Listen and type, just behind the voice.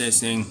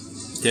Testing.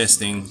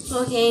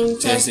 Talking.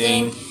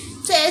 Testing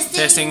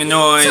Testing a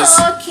noise.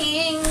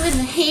 Talking with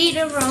the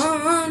heater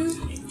on.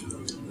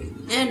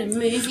 And a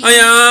movie.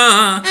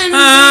 Oh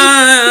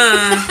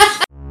yeah.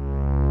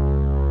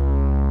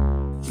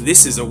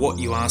 This is a What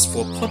You Asked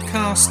For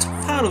podcast,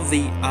 part of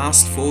the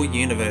Asked For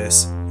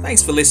universe.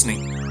 Thanks for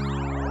listening.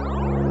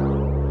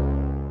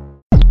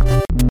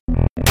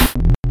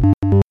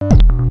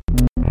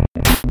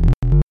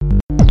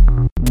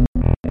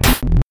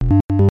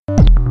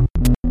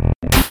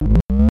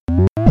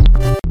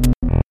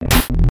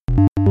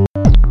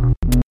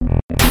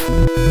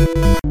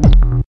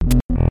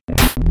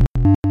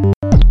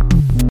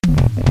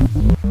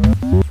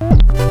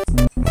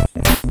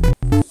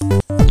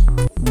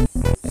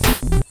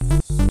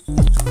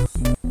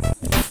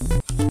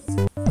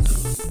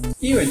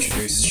 You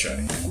introduce the show.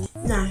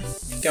 No.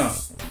 Go on.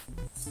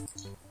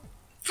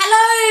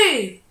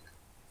 Hello!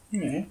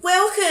 Yeah.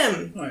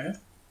 Welcome Oh yeah.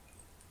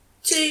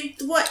 to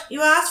the What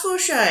You Asked For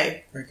show.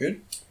 Very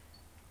good.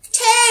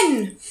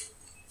 10!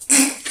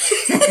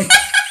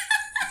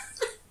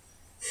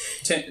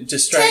 10.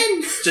 Just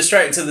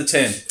straight into the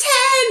 10.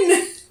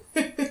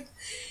 10!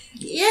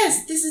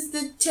 Yes, this is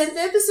the 10th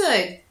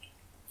episode.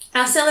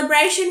 Our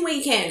celebration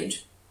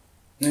weekend.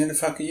 Who the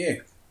fuck are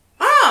you?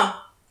 Oh!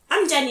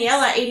 I'm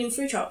Daniella eating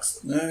fruit rocks.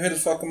 No, who the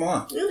fuck am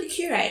I? You're the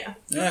Q-rator.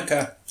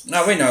 Okay.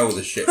 No, we know all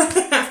this shit.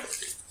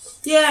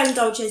 Yeah, and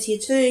Dolce's here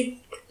too.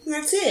 And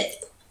that's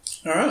it.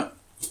 Alright.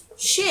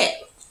 Shit.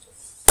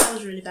 That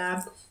was really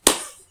bad.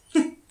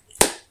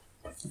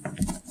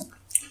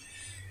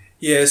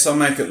 Yes, I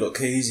make it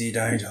look easy,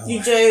 don't I?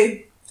 You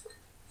do.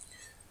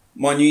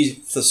 My new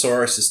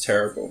thesaurus is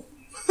terrible.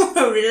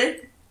 Oh,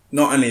 really?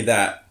 Not only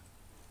that,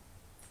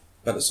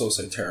 but it's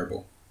also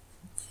terrible.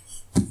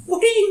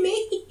 What do you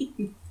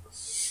mean?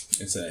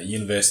 It's a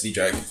university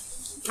joke.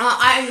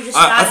 I only just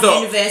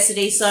started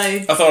university, so... I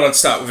thought I'd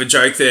start with a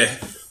joke there.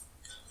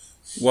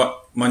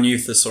 What? My new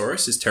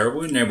thesaurus is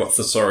terrible? You know what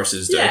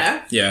thesauruses do?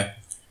 Yeah. Yeah.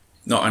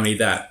 Not only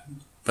that,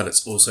 but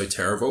it's also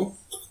terrible.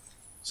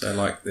 So,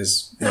 like,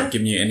 there's not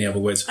giving you any other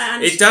words.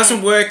 It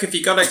doesn't work if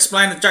you got to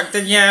explain the joke,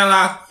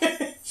 Daniella.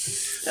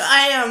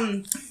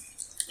 I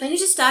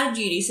just started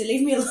uni, so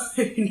leave me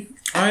alone.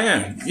 Oh,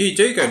 yeah. You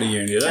do go to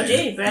uni, don't you?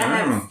 I do, but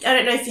I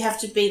don't know if you have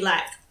to be,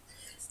 like,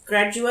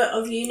 graduate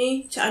of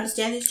uni to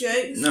understand this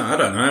joke. No, I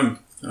don't know.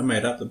 I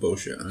made up the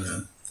bullshit. I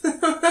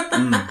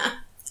don't know.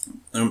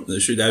 The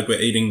shoe dad, we're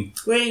eating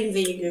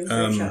vegan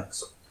fruit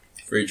shots.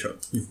 Fruit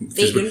shot.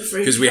 Vegan fruit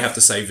Because we have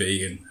to say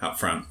vegan up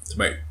front to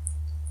make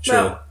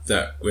sure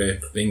that we're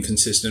being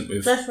consistent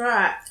with... That's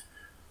right.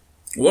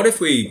 What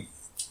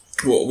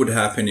would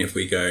happen if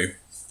we go,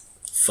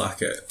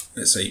 fuck it,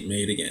 let's eat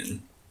meat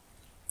again?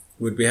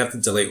 Would we have to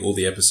delete all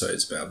the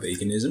episodes about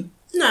veganism?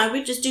 No,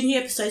 we just do new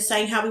episodes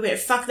saying how we went,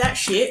 fuck that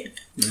shit.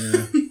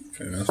 Yeah,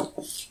 fair enough.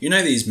 You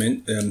know these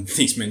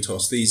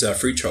Mentos, these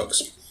fruit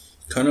chocks,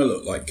 kind of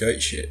look like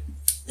goat shit.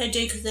 They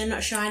do, because they're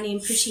not shiny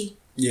and pretty.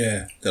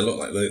 Yeah, they look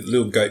like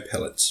little goat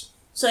pellets.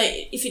 So,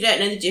 if you don't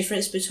know the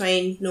difference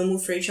between normal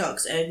fruit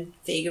chocks and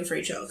vegan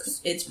fruit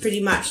chocks, it's pretty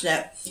much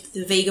that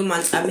the vegan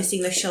ones are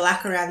missing the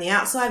shellac around the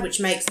outside, which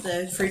makes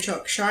the fruit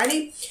choc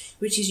shiny,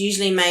 which is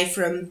usually made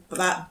from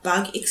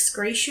bug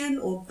excretion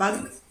or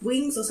bug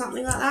wings or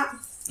something like that.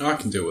 I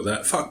can deal with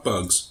that. Fuck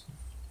bugs.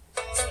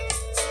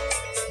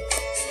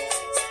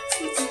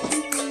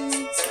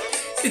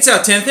 It's our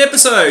 10th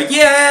episode!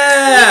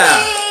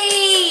 Yeah!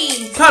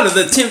 Yay! Part of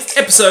the 10th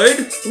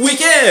episode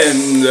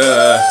weekend!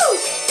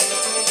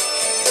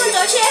 Come on,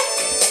 Dolce.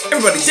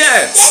 Everybody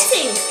dance!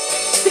 Dancing!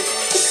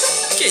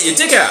 Get your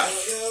dick out!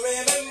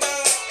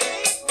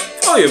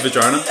 Oh, your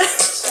vagina.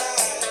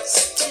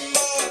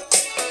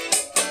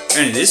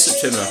 And it is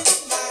September.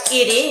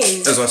 It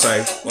is. As I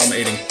say, while I'm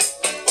eating.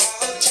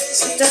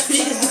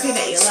 Dolce's looking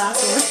at you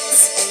laughing.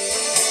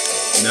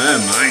 No,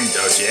 mine,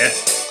 Dodger.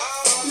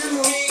 No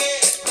more.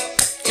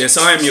 Yes,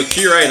 I am your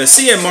curator,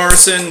 C.M.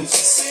 Morrison,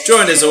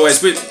 joined as always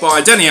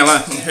by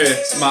Daniella and her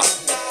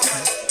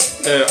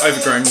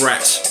overgrown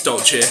rat,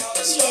 Dolce.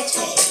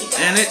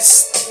 Yeah, And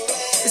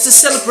it's a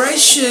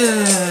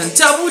celebration!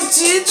 Double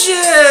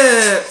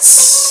digits!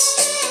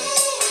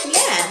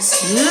 Yeah.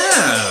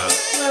 Yeah.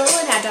 We're all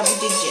in our double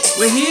digits.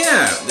 We're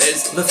here.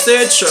 There's the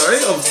third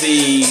show of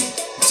the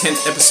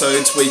 10th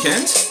episode's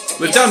weekend.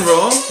 We've done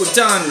Raw, we've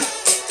done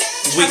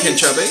Weekend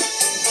Chubby.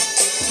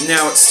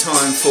 Now it's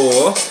time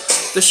for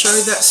the show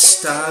that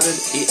started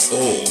it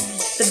all.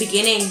 The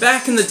beginning.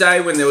 Back in the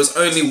day when there was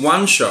only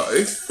one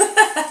show,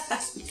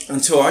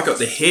 until I got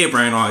the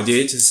harebrained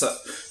idea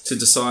to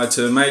decide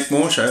to make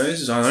more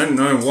shows. I don't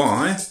know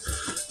why.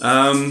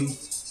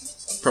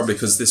 Probably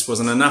because this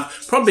wasn't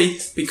enough. Probably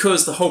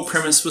because the whole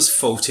premise was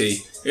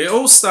faulty. It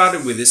all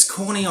started with this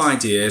corny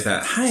idea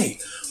that, hey,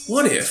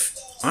 what if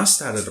I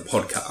started a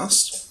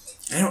podcast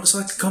and it was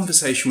like a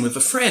conversation with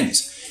a friend,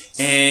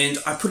 and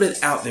I put it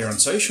out there on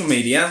social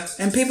media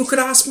and people could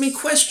ask me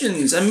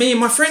questions and me and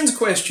my friends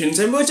questions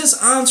and we'd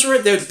just answer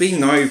it. There'd be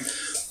no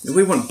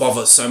we wouldn't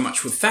bother so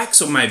much with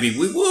facts, or maybe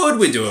we'd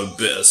do a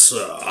bit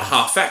of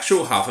half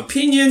factual, half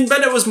opinion,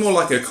 but it was more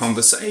like a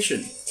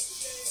conversation.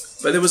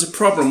 But there was a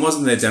problem,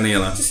 wasn't there,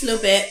 Daniella? Just a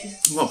little bit.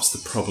 What was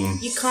the problem?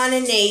 You kind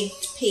of need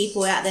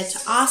people out there to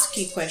ask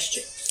you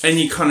questions. And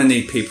you kind of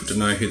need people to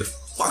know who the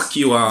fuck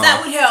you are.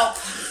 That would help.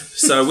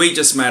 So we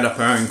just made up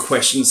our own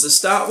questions to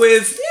start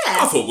with. Yeah.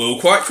 I thought we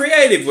were quite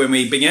creative when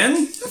we began.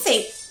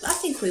 I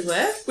think we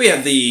were. We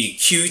had the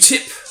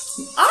Q-tip.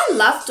 I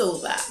loved all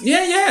that.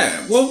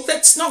 Yeah. Well,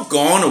 that's not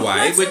gone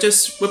away.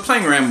 We're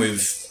playing around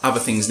with other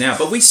things now.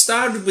 But we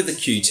started with the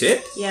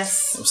Q-tip.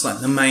 Yes. It was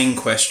like the main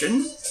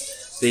question,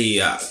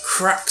 the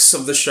crux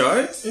of the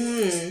show.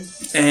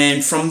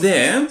 And from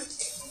there,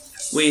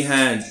 we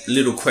had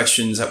little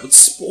questions that would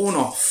spawn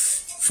off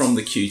from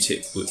the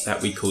Q-tip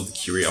that we called the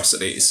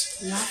curiosities.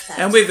 Love that.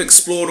 And we've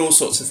explored all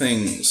sorts of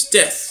things.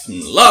 Death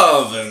and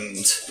love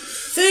and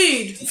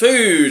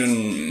food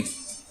and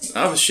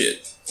other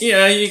shit.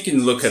 Yeah, you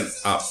can look it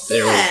up.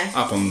 They're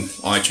all up on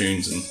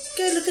iTunes. And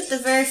go look at the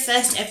very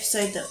first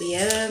episode that we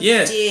ever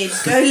did.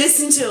 Go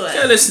listen to it.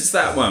 Go listen to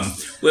that one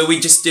where we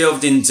just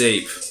delved in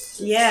deep.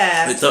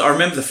 Yeah. I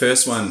remember the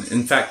first one.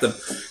 In fact,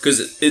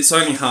 because it's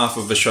only half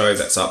of the show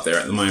that's up there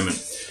at the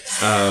moment.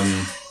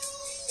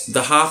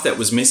 The half that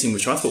was missing,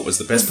 which I thought was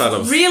the best part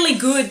of... Really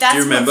good.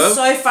 That's what's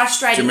so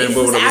frustrating. Do you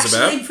remember what it was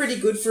about? It was actually pretty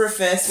good for a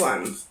first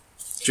one.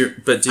 Do you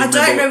I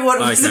don't remember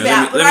what it was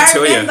about, but I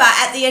remember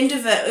at the end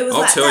of it, it was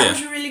that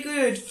was really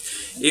good.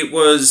 It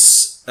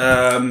was,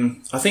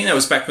 I think that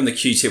was back when the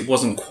Q-tip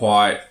wasn't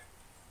quite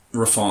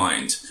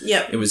refined.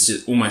 Yep. It was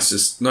just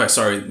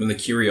when the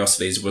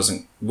curiosities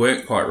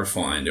weren't quite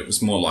refined. It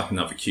was more like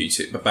another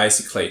Q-tip. But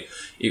basically,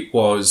 it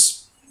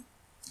was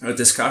a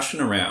discussion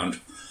around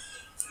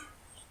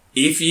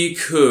if you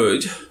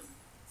could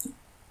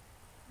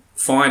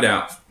find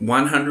out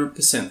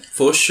 100%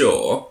 for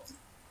sure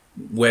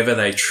whether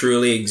they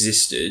truly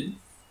existed,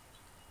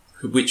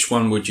 which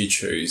one would you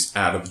choose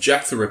out of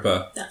Jack the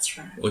Ripper That's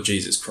right. or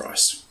Jesus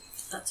Christ?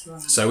 That's right.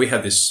 So we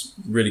had this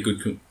really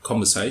good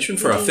conversation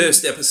for our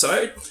first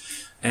episode,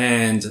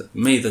 and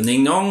me, the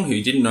Ning Nong,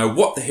 who didn't know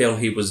what the hell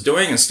he was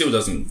doing and still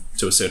doesn't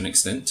to a certain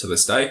extent to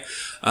this day,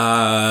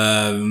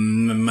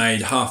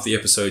 made half the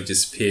episode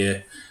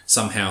disappear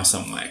somehow,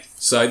 some way.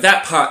 So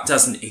that part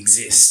doesn't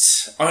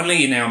exist.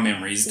 Only in our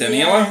memories,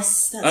 Daniella.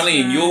 Yes, that's Only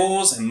in right.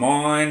 yours and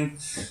mine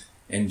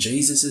and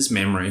Jesus'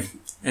 memory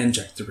and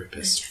Jack the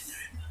Ripper's.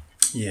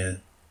 Yeah.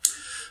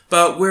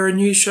 But we're a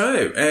new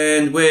show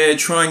and we're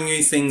trying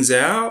new things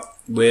out.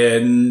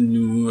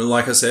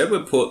 Like I said, we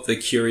put the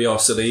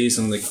curiosities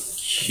and the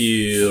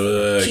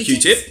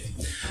Q-tip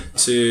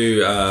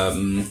to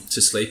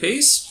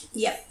sleepies.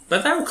 Yep.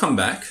 But they'll come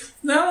back.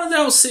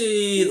 They'll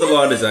see the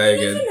light of day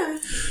again. No.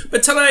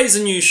 But today's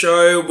a new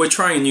show. We're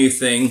trying a new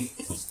thing.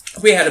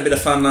 We had a bit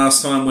of fun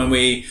last time when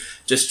we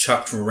just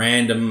chucked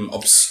random,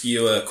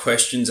 obscure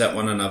questions at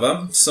one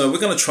another. So we're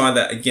going to try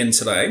that again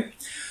today.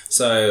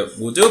 So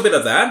we'll do a bit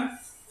of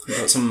that. We've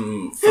got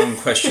some fun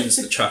questions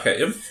to chuck at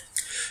you.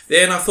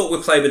 Then I thought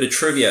we'd play a bit of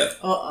trivia.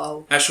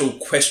 Uh-oh. Actual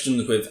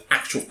questions with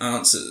actual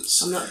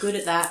answers. I'm not good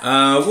at that.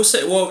 We'll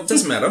say, well, it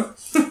doesn't matter.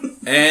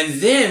 And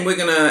then we're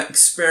going to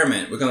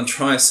experiment. We're going to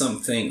try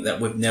something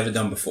that we've never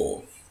done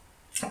before.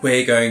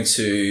 We're going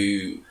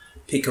to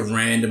pick a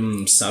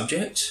random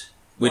subject.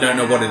 We don't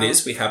know what it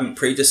is. We haven't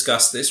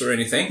pre-discussed this or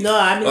anything. No,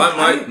 I mean...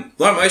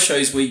 Like most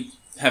shows, we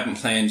haven't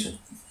planned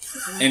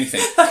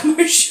anything. Like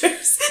most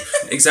shows.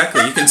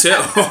 Exactly, you can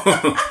tell.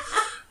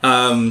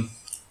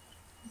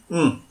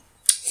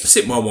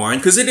 Sip my wine,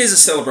 because it is a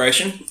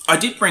celebration. I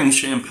did bring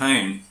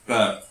champagne,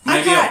 but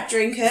maybe I can't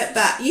drink it,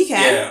 but you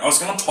can. Yeah, I was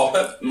going to pop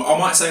it. I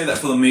might save that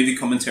for the movie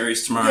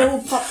commentaries tomorrow. Yeah,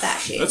 we'll pop that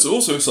shit. That's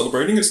also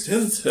celebrating its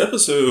 10th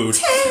episode.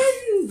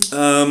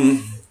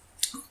 10!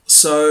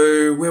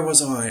 So, where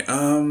was I?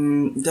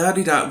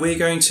 We're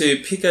going to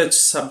pick a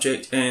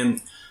subject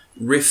and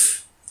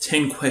riff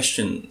 10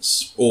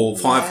 questions, or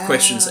 5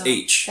 questions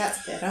each.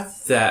 That's better.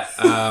 That,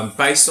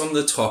 based on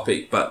the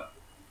topic, but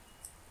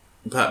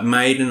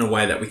made in a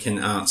way that we can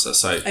answer.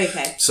 So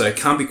it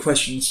can't be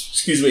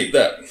questions,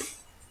 that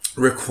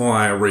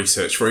require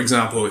research. For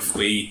example, if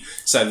we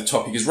say the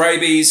topic is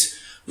rabies,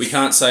 we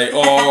can't say,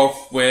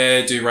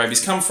 where do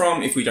rabies come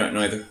from? If we don't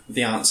know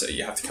the answer,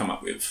 you have to come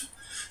up with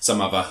some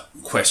other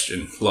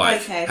question,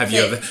 like, have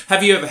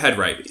you ever had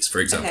rabies, for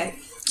example? Okay.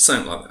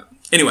 Something like that.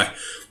 Anyway,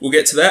 we'll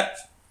get to that.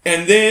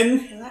 And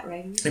then,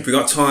 if we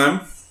got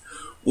time,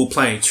 we'll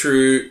play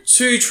two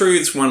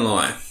truths, one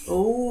lie.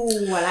 Oh, I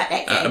like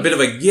that game. A bit of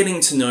a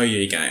getting to know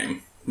you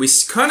game. We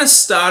kind of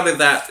started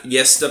that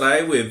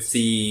yesterday with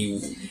the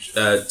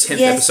 10th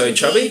episode,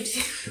 Chubby,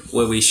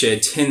 where we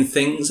shared 10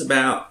 things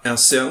about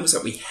ourselves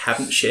that we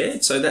haven't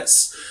shared. So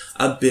that's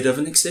a bit of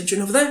an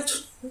extension of that.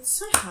 It's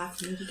so hard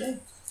for me to do.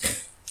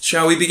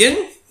 Shall we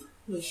begin?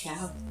 We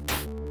shall.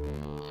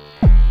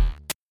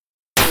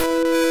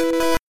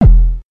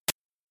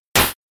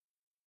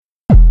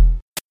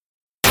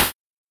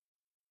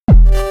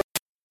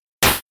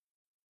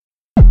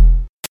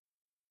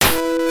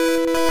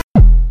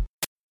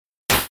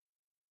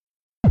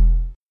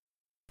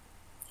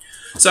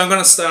 So I'm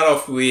going to start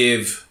off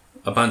with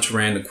a bunch of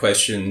random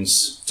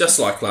questions, just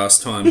like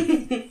last time.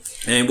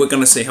 And we're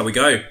going to see how we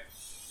go.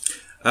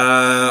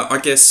 I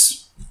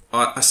guess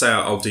I say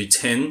I'll do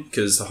 10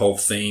 because the whole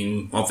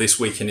theme of this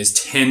weekend is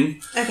 10.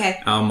 Okay.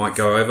 Might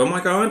go over,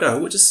 might go under.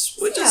 We'll just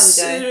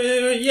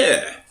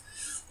yeah.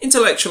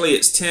 Intellectually,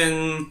 it's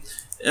 10.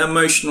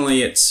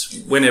 Emotionally,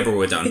 it's whenever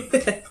we're done.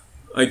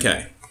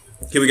 Okay,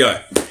 here we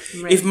go.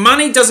 Right. If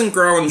money doesn't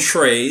grow on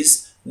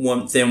trees,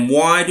 then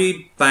why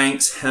do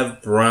banks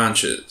have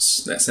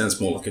branches? That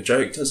sounds more like a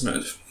joke, doesn't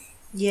it?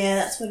 Yeah,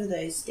 that's one of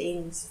those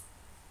things.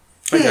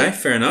 Okay,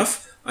 fair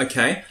enough.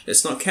 Okay,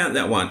 let's not count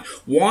that one.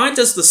 Why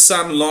does the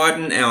sun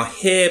lighten our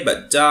hair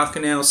but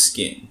darken our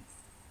skin?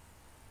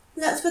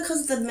 That's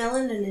because of the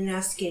melanin in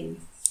our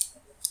skin.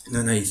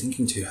 No, you're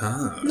thinking too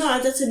hard. No,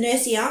 that's a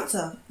nursey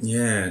answer.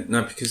 Yeah,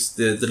 no, because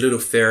the little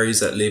fairies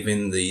that live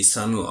in the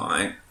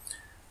sunlight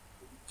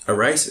are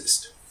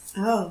racist.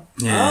 Oh.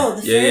 Yeah. Oh,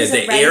 the fairies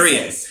are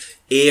racist.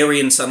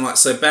 Aryan sunlight.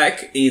 So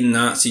back in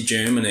Nazi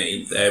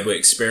Germany, they were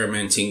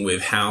experimenting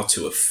with how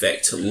to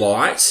affect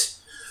light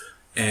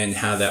and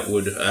how that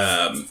would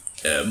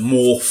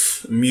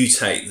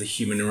mutate the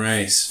human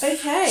race.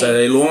 Okay. So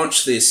they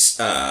launched this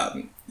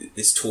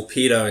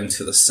torpedo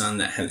into the sun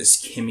that had this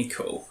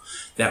chemical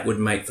that would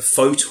make the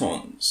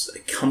photons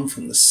that come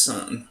from the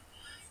sun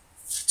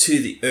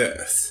to the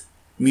earth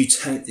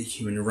mutate the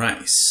human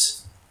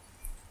race.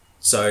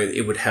 So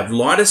it would have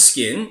lighter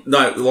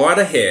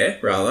hair,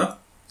 rather.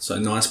 So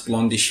nice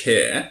blondish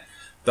hair,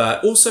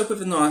 but also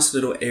with a nice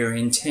little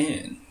Aryan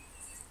tan.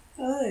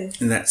 Oh.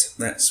 And that's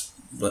why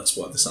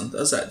the sun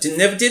does that.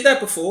 Never did that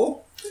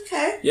before.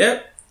 Okay.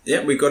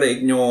 Yep, we've got to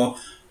ignore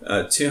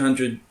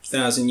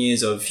 200,000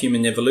 years of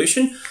human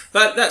evolution,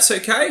 but that's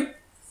okay.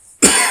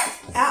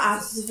 Our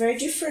answers are very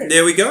different.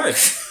 There we go.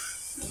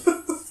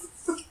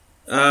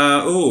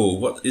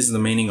 What is the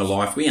meaning of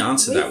life? We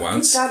answered that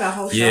once. We've done a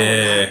whole show on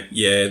that.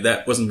 Yeah,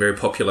 that wasn't very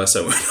popular,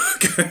 so we're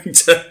not going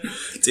to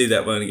do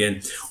that one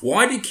again.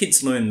 Why do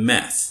kids learn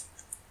math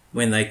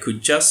when they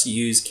could just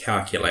use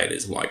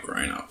calculators like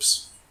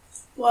grown-ups?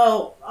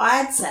 Well,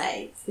 I'd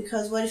say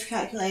because what if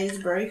calculator's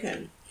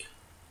broken?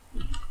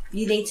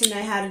 You need to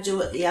know how to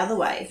do it the other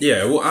way.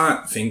 Yeah, well,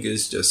 aren't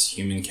fingers just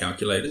human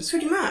calculators?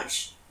 Pretty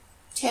much.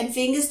 10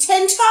 fingers,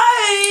 10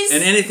 toes!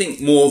 And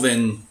anything more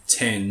than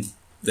 10,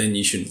 then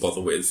you shouldn't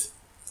bother with.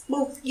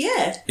 Well,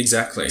 yeah.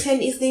 Exactly.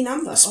 10 is the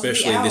number.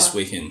 Especially this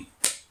weekend.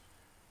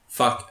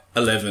 Fuck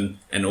 11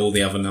 and all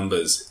the other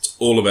numbers. It's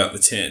all about the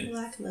 10. I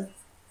like 11.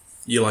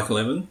 You like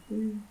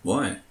 11?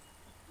 Why?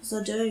 Because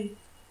I do.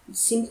 It's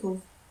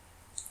simple.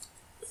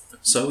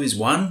 So is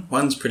 1.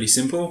 1's pretty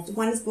simple.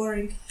 1 is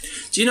boring.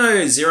 Do you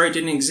know 0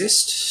 didn't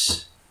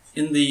exist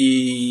in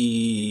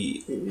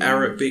the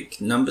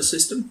Arabic number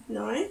system?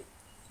 No.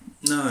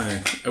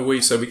 No.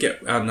 So we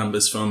get our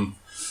numbers from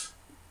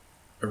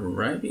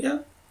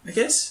Arabia, I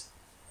guess?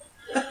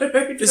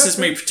 This is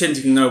me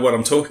pretending to know what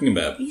I'm talking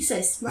about. You're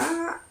so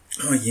smart.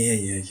 Oh,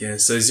 yeah.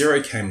 So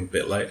 0 came a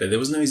bit later. There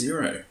was no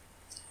 0.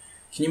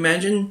 Can you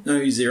imagine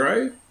no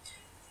 0?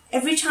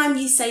 Every time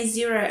you say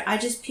 0, I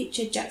just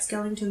picture Jack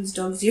Skellington's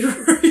dog Zero.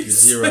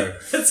 0.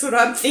 That's what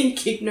I'm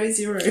thinking, no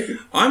 0.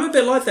 I'm a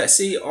bit like that.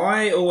 See,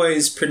 I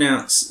always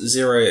pronounce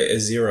 0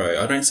 as 0.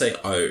 I don't say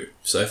O.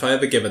 So if I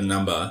ever give a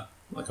number,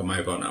 like a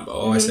mobile number,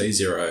 I say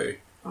 0.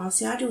 Oh,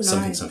 see, I do know.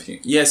 Something.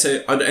 Yeah,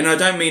 and I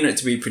don't mean it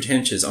to be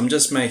pretentious. I'm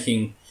just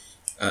making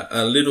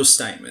a little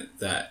statement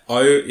that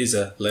O is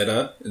a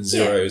letter and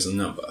 0 is a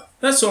number.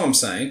 That's all I'm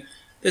saying.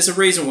 There's a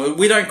reason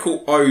we don't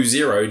call O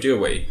 0, do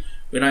we?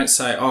 We don't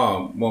say,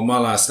 oh, well, my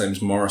last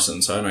name's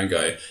Morrison, so I don't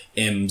go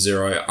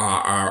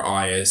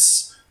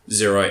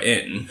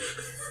M0RRIS0N.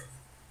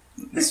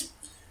 It's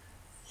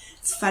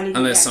funny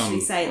unless you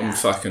actually say that. I'm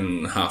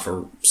fucking half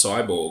a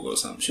cyborg or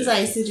some shit. Because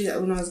I used to do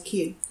that when I was a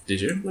kid. Did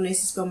you? When I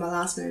used to spell my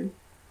last name.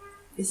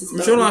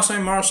 Was your last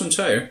name Morrison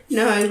too?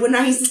 No, when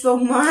I used to spell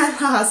my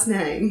last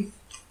name.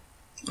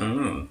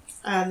 Oh.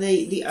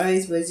 The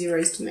O's were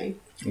zeros to me.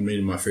 I'll meet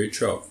in my food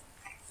shop.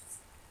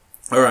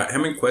 Alright,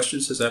 how many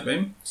questions has that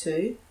been?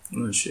 2.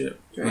 Oh, shit.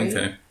 3.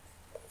 Okay.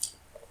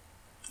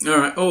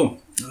 Alright, oh,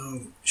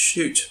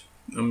 shoot.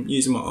 I'm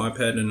using my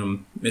iPad and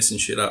I'm messing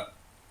shit up.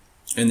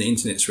 And the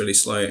internet's really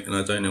slow and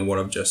I don't know what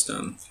I've just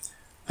done.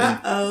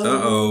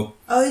 Uh-oh.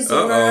 Oh,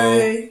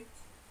 0.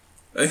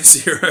 Oh,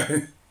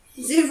 0.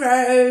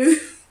 0.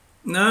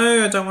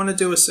 No, I don't want to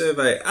do a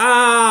survey.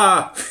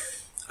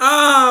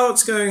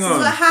 What's going on? This is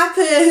what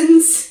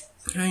happens.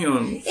 Hang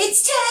on.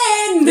 It's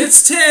 10.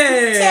 It's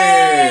 10.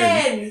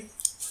 10.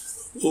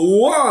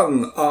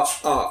 1.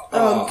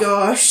 Oh,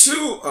 gosh.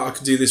 2. I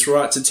could do this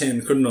right to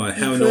 10, couldn't I?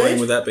 How annoying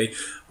would that be?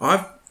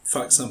 I've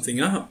fucked something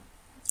up.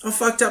 I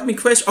fucked up my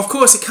question. Of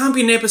course, it can't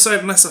be an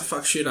episode unless I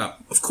fuck shit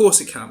up. Of course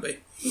it can't be.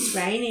 It's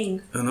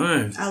raining. I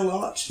know. A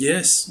lot.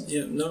 Yes.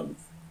 Yeah, no.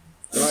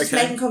 Just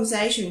making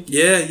conversation.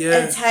 Yeah.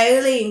 It's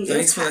hailing.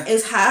 Thanks for that. It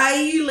was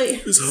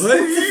hailing. It's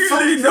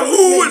hailing.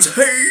 Oh, it's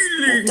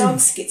hailing. The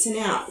dog's skitzing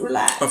out.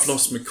 Relax. I've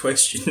lost my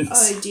questions.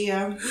 Oh,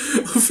 dear.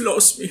 I've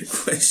lost my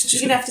questions.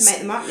 You're going to have to make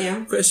them up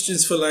now.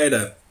 Questions for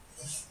later.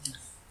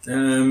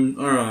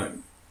 Alright.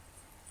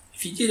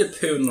 If you did a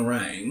poo in the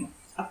rain...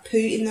 A poo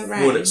in the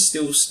rain? Would it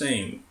still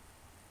steam?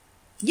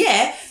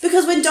 Yeah,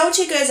 because when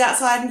Dolce goes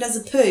outside and does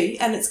a poo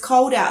and it's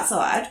cold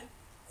outside,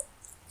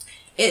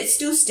 it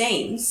still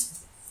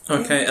steams.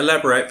 Okay,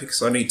 elaborate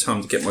because I need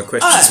time to get my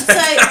questions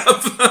back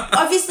up.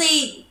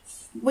 Obviously,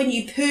 when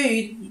you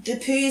poo, the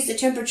poo is the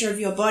temperature of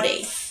your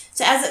body.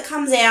 So as it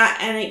comes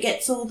out and it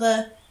gets all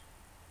the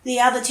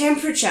other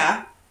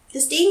temperature, the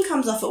steam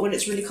comes off it when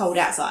it's really cold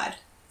outside.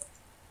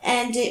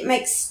 And it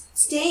makes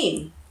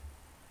steam.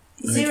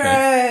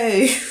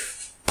 Okay.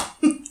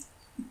 0.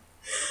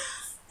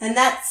 And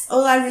that's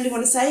all I really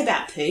want to say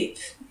about poop.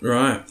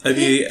 Right.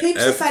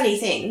 Poop's a funny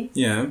thing.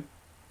 Yeah.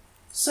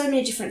 So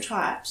many different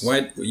types.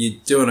 Wait, you're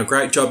doing a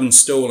great job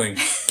installing.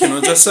 Can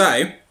I just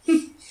say?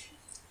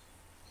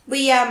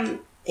 We in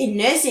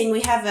nursing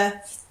we have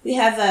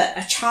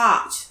a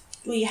chart.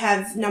 We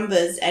have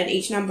numbers, and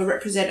each number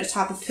represent a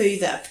type of poo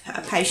that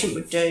a patient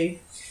would do.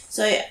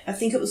 So I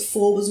think it was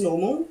 4 was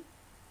normal.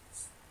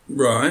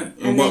 Right.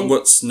 And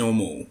what's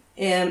normal?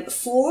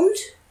 Formed,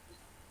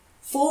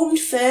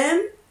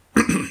 firm,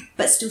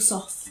 but still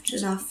soft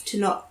enough to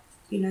not,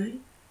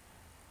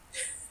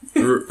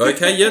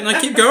 Okay, yeah, no,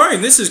 keep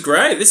going. This is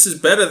great. This is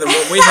better than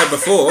what we had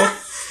before.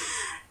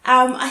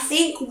 I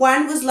think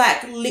 1 was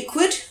like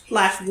liquid,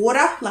 like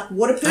water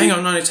poo. Hang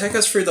on, no, take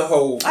us through the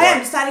whole... I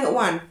am starting at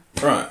 1.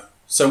 Right.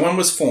 So 1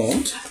 was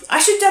formed. I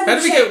should double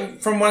check. How did we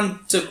get from 1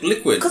 to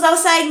liquid? Because I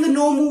was saying the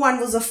normal one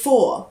was a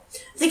 4.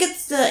 I think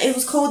it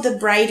was called the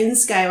Braden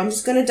scale. I'm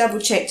just going to double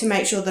check to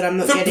make sure that I'm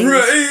not getting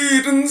this.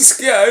 The Braden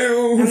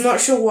scale. I'm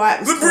not sure why it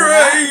was called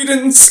The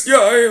Braden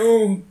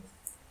scale.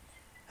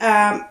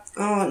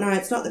 Oh, no,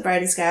 it's not the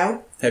Braden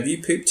scale. Have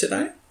you pooped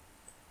today?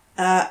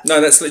 No,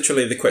 that's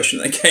literally the question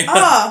that came up.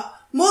 Oh,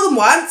 more than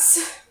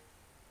once.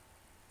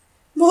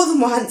 More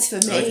than once for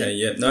me. Okay,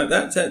 yeah. No,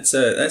 that's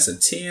a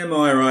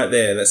TMI right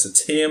there. That's a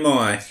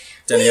TMI,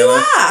 Daniela. Well,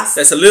 you asked.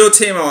 That's a little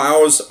TMI. I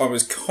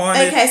was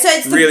kind of Okay, so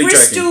it's the really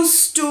Bristol joking.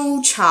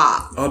 stool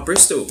chart. Oh,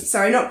 Bristol.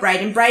 Sorry, not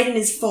Braden. Braden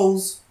is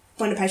falls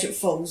when a patient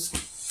falls.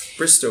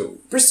 Bristol.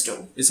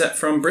 Bristol. Is that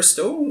from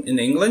Bristol in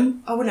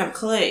England? I wouldn't have a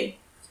clue.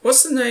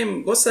 What's the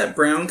name? What's that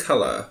brown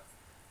colour?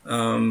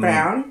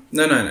 Brown?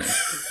 No.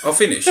 I'll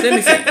finish. Let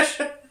me finish.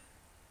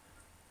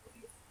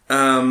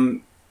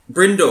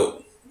 Brindle.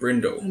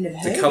 I've never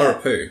heard The colour of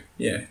of poo.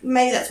 Yeah.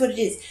 Maybe that's what it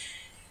is.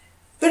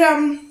 But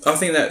I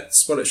think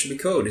that's what it should be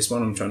called, is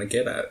what I'm trying to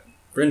get at.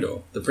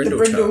 Brindle. The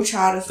Brindle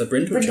chart. The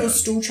Brindle chart.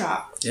 stool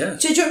chart. Yeah.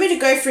 So do you want me to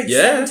go through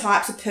 7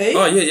 types of poo?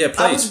 Oh, yeah, please.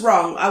 I was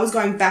wrong. I was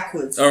going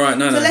backwards. All right,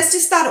 no. So let's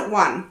just start at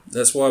 1.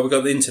 That's why we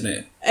got the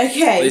internet.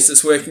 Okay. At least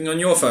it's working on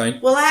your phone.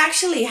 Well, I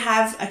actually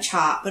have a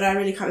chart, but I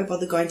really can't be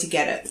bothered going to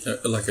get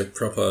it. Like a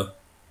proper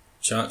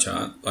chart,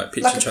 like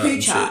picture Like a chart poo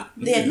and chart.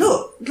 shit. Yeah,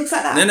 look. It looks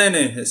like that. No,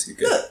 that's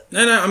good. Look.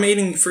 No, I'm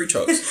eating fruit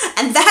chocs.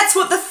 And that's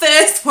what the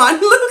first one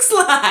looks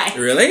like.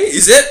 Really?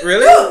 Is it?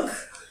 Really? Look.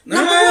 No,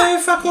 Number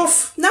 1. fuck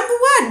off. Number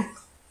 1.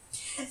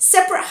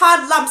 Separate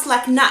hard lumps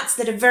like nuts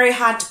that are very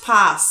hard to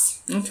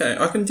pass. Okay,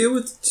 I can deal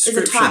with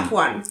description. Is a type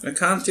 1. I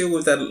can't deal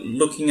with that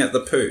looking at the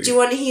poo. Do you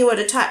want to hear what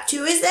a type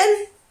 2 is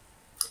then?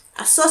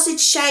 A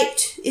sausage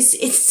shaped.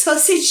 It's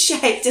sausage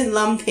shaped and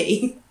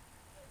lumpy.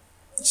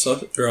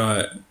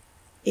 Right.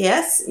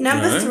 Yes.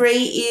 Number 3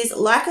 is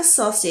like a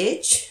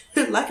sausage.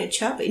 Like a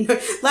chubby. No,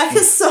 like a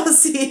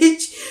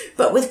sausage,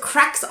 but with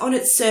cracks on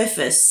its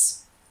surface.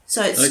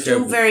 So it's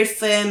still very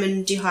firm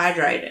and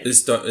dehydrated.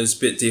 It's a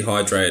bit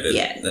dehydrated.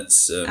 Yeah.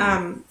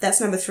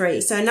 That's number 3.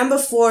 So number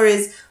 4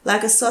 is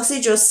like a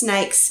sausage or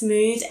snake,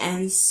 smooth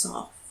and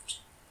soft.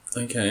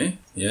 Okay.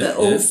 Yeah. But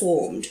all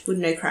formed with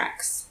no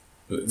cracks.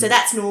 So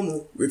that's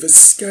normal. With a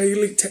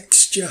scaly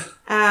texture.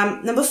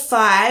 Number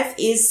 5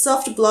 is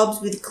soft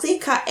blobs with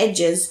clear-cut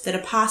edges that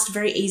are passed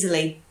very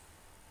easily.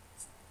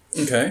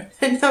 Okay.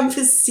 And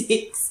number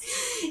 6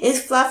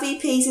 is fluffy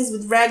pieces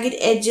with ragged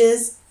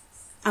edges,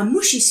 a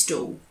mushy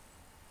stool.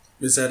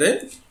 Is that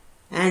it?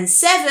 And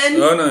 7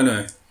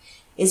 no.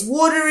 is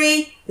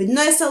watery with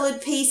no solid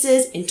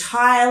pieces,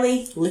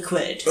 entirely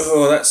liquid.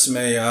 Oh, that's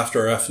me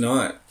after a rough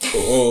night.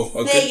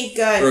 There you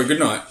go. Or a good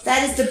night.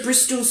 That is the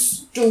Bristol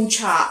stool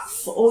chart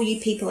for all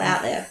you people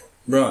out there.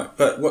 Right,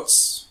 but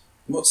what's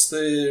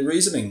the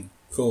reasoning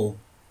for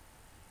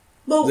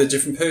the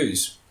different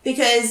poos?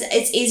 Because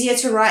it's easier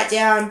to write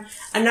down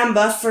a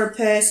number for a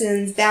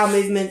person's bowel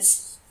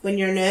movements when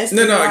you're a nurse.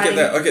 No, I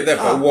get that.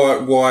 Oh.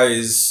 But why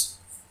is...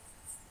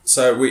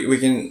 So we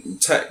can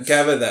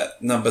gather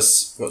that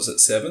number's, what's it,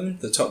 7,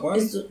 the top one?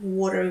 Is the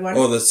watery one.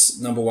 Or this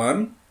number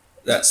 1,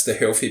 that's the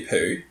healthy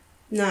poo.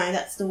 No,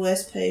 that's the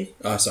worst poo.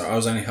 Oh, sorry, I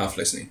was only half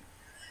listening.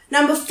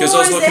 Number 4 because I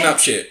was looking up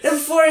shit. Number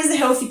 4 is the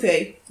healthy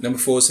poo. Number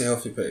 4 is the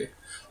healthy poo.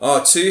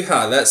 Oh, too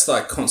hard. That's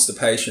like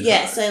constipation.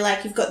 Yeah, hard. so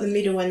like you've got the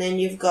middle and then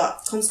you've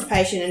got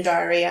constipation and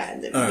diarrhea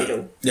in the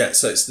middle. Yeah,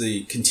 so it's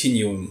the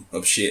continuum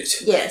of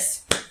shit.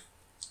 Yes.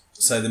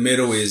 So the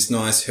middle is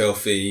nice,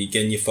 healthy,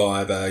 getting your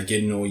fibre,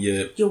 getting all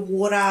your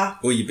water,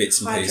 all your bits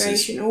and hydration,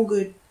 pieces. all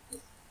good.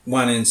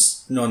 One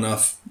is not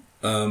enough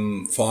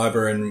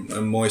fibre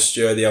and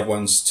moisture. The other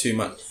one's too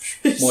much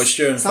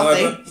moisture and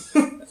fibre.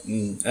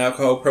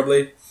 Alcohol,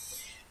 probably.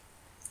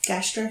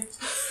 Gastro.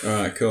 All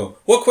right, cool.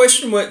 What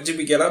question did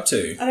we get up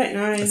to? I don't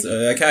know.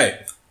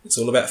 Okay, it's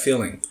all about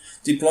feeling.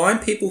 Do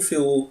blind people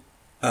feel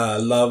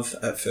love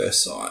at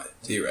first sight,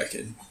 do you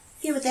reckon?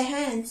 Yeah, with their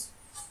hands.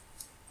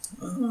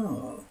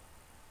 Oh.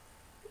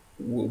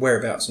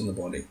 Whereabouts on the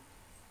body?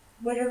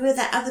 Whatever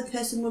that other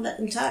person will let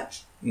them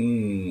touch.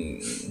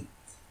 In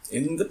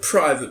the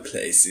private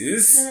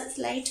places. No, that's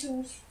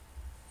later.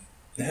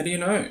 How do you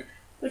know?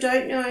 I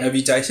don't know. Have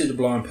you dated a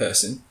blind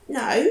person?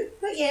 No,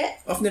 not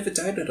yet. I've never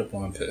dated a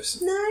blind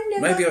person. No,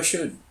 never. Maybe I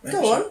should.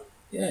 Go on.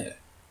 Yeah.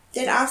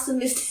 Then ask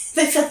them if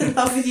they fell in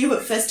love with you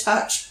at first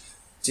touch.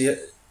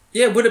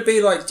 Would it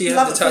be like, do you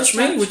Love have to at touch first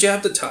me? touch? Would you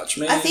have to touch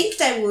me? I think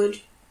they would.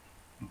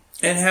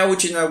 And how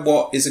would you know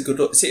what is a good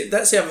look? See,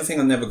 that's the other thing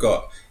I never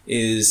got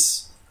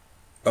is...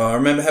 I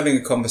remember having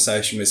a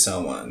conversation with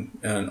someone,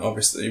 and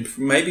obviously,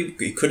 maybe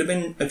it could have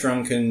been a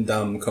drunken,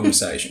 dumb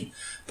conversation,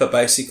 but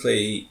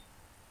basically,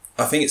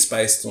 I think it's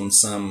based on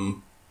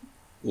some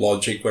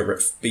logic, whether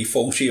it be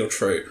faulty or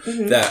true,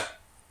 that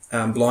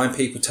blind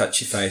people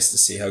touch your face to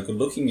see how good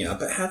looking you are,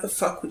 but how the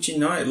fuck would you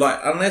know? Like,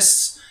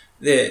 unless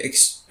they're...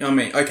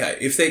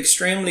 if they're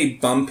extremely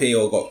bumpy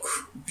or got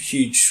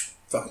huge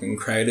fucking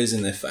craters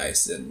in their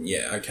face, then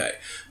yeah, okay.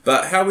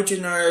 But how would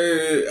you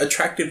know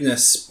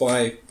attractiveness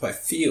by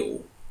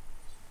feel?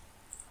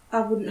 I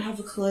wouldn't have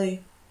a clue.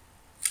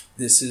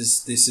 This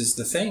is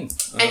the thing.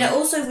 And it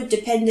also would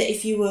depend that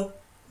if you were...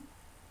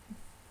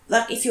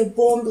 Like, if you're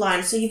born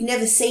blind, so you've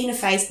never seen a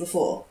face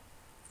before.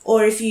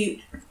 Or if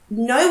you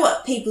know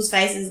what people's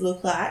faces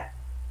look like,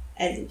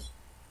 and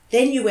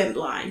then you went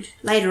blind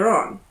later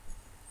on.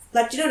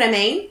 Like, do you know what I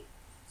mean?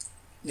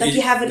 Like,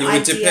 you have an idea. It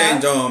would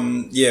depend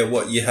on,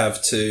 what you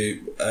have to...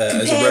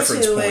 as a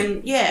reference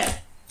point.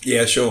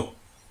 Yeah, sure.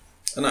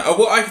 And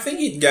I think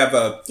you'd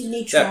gather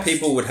that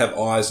people would have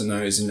eyes and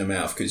nose in their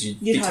mouth because you'd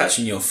be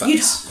touching your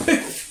face.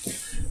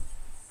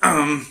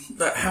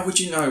 But how would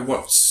you know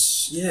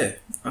what's... Yeah,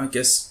 I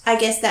guess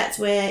that's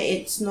where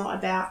it's not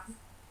about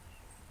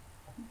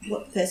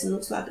what the person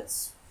looks like.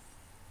 It's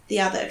the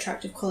other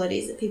attractive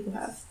qualities that people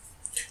have.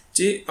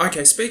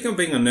 Speaking of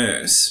being a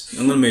nurse,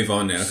 I'm going to move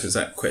on now because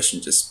that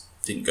question just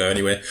didn't go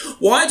anywhere.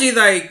 Why do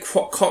they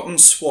cotton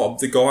swab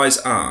the guy's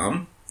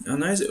arm? I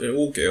know it's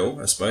all girl,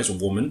 I suppose, a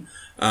woman,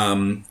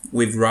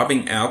 with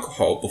rubbing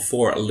alcohol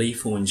before a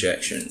lethal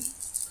injection.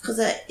 Because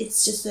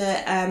it's just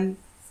oh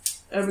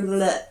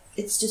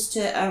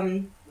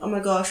my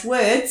gosh,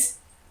 words.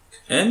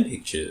 And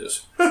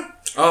pictures.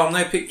 Oh,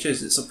 no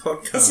pictures, it's a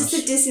podcast. It's just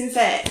to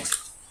disinfect.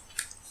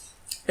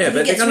 Yeah,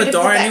 but they're going to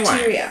die anyway.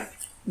 Bacteria.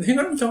 They're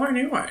going to die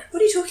anyway.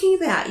 What are you talking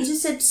about? You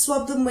just said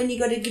swab them when you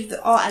got to give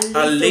a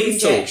lethal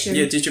injection.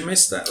 Yeah, did you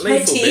miss that?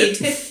 Lethal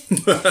bit.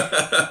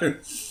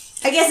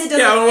 I guess it doesn't.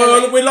 Yeah,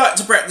 well, we like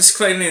to practice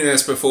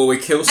cleanliness before we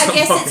kill someone. I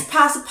guess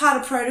it's part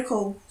of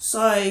protocol.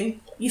 So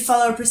you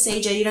follow a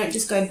procedure. You don't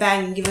just go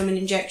bang and give them an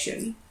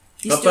injection.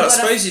 But I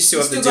suppose you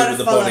still have to deal with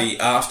the body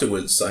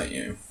afterwards, don't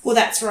you? Well,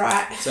 that's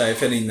right. So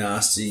if any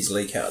nasties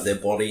leak out of their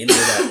body into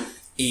that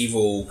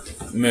evil,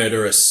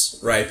 murderous,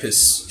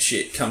 rapist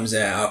shit comes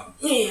out,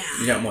 you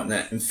don't want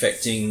that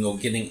infecting or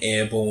getting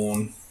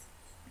airborne.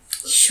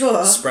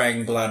 Sure.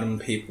 Spraying blood on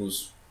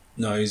people's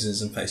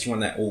noses and face. You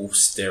want that all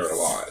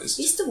sterilised.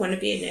 You still want to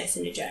be a nurse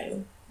in a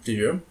jail. Do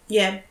you?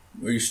 Yeah.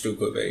 Well, you still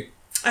could be.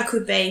 I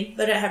could be,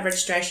 but I don't have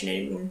registration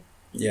anymore.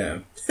 Yeah.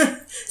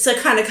 So I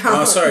kind of can't.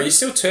 Oh, sorry. You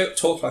still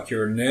talk like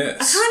you're a nurse.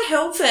 I can't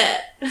help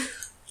it.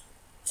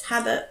 It's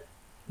habit.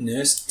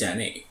 Nurse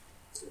Danny.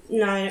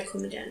 No, don't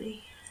call me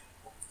Danny.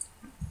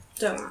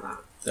 Don't like that.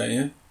 Don't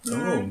you? No.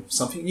 Oh,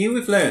 something new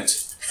we've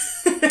learnt.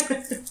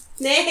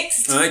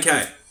 Next.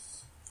 Okay.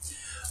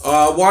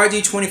 Why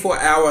do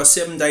 24-hour,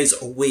 7 days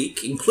a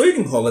week,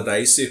 including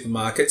holidays,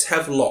 supermarkets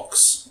have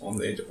locks on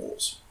their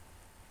doors?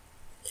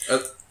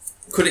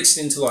 Could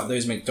extend to like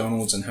those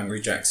McDonald's and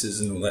Hungry Jack's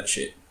and all that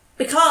shit.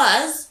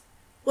 Because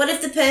what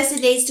if the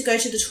person needs to go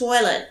to the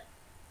toilet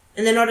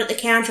and they're not at the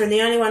counter and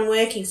the only one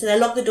working, so they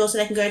lock the door so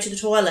they can go to the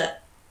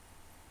toilet?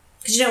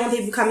 Because you don't want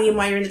people coming in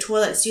while you're in the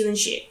toilet and stealing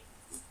shit.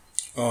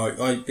 Oh,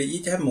 but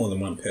you'd have more than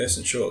one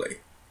person, surely.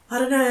 I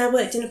don't know, I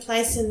worked in a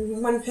place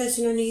and one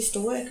person only used to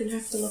work and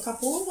have to look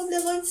up all of them, they're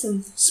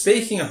lonesome.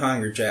 Speaking of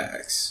Hungry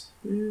Jack's...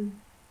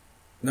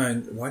 No,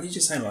 why did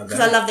you say it like that?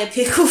 Because I love their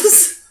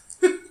pickles.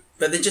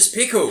 But they're just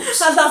pickles.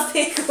 I love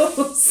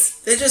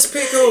pickles. They're just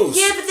pickles.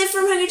 Yeah, but they're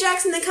from Hungry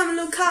Jack's and they come in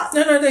a little cup.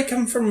 No, they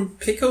come from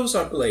pickles,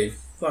 I believe.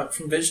 Like,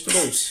 from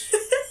vegetables.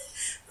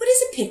 What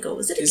is a pickle?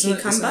 Is it a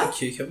cucumber? Isn't it a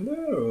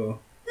cucumber, or...?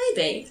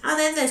 Maybe. Are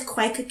there those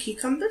Quaker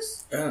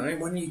cucumbers? I don't know.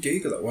 Why don't you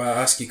Google it? Well, I'll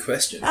ask you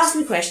questions. Ask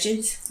me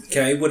questions.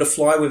 Okay, would a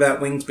fly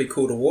without wings be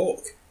called a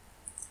walk?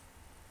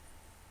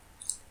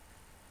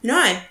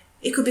 No.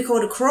 It could be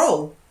called a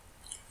crawl.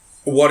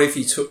 What if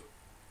you took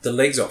the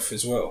legs off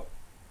as well?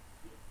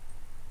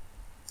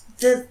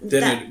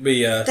 It'd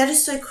be a... That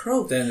is so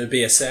cruel. Then it'd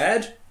be a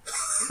sad.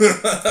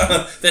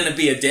 Then it'd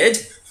be a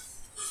dead.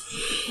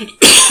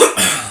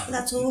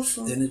 That's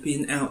awful. Then it'd be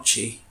an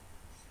ouchie.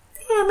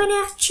 I'm an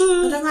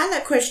ouchie. I don't like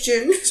that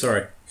question.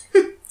 Sorry.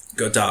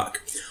 Got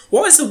dark.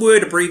 Why is the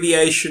word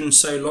abbreviation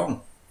so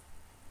long?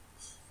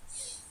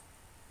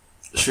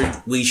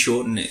 should we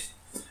shorten it?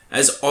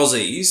 As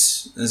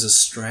Aussies, as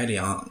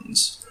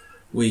Australians,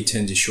 we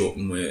tend to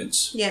shorten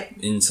words. Yep.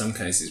 In some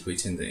cases, we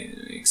tend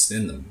to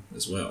extend them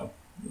as well.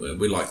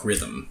 We like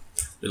rhythm.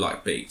 We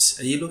like beats.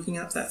 Are you looking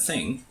up that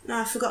thing? No,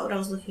 I forgot what I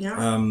was looking at.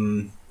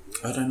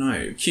 I don't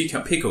know.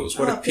 Pickles.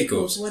 What are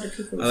pickles? What are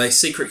pickles? Are they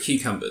secret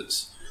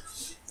cucumbers?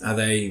 Are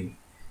they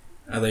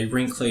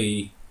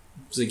wrinkly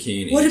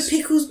zucchinis? What are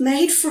pickles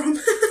made from?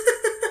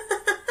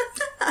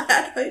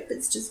 I hope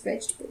it's just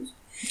vegetables.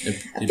 A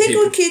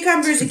pickled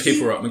cucumber is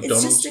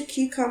it's just a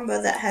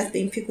cucumber that has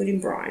been pickled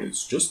in brine.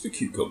 It's just a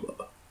cucumber.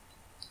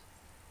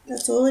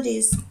 That's all it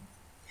is.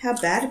 How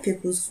bad are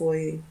pickles for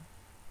you?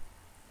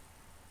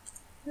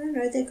 I don't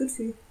know, they're good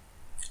for you.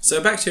 So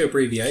back to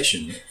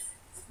abbreviation.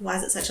 Why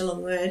is it such a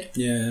long word?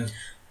 Yeah.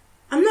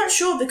 I'm not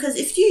sure, because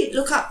if you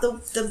look up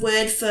the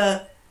word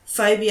for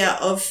phobia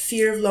of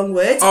fear of long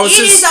words, it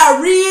is a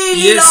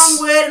really long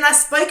word, and I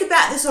spoke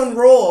about this on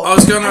Raw. I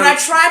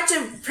tried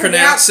to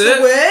pronounce the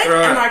word,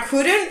 and I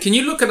couldn't. Can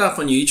you look it up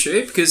on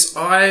YouTube? Because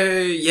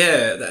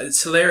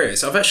it's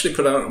hilarious. I've actually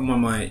put it on one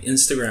of my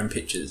Instagram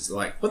pictures.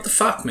 Like, what the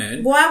fuck,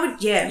 man?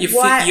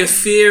 Your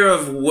fear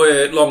of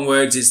long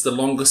words is the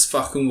longest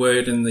fucking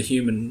word in the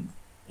human,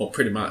 or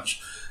pretty much,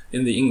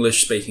 in the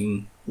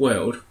English-speaking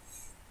world.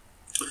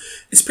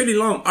 It's pretty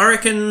long. I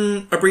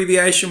reckon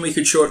abbreviation, we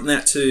could shorten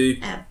that to...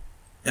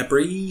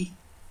 Brev.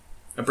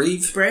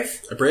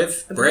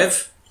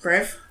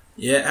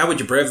 Yeah, how would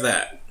you brev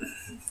that?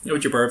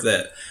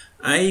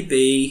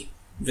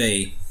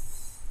 ABV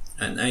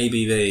and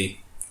ABV.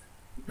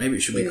 Maybe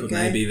it should be called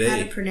an ABV. How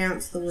to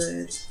pronounce the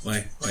word.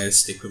 Wait, let's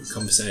stick with the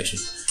conversation.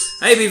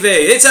 ABV,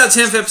 it's our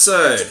 10th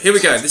episode. Here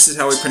we go. This is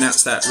how we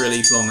pronounce that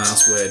really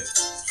long-ass word.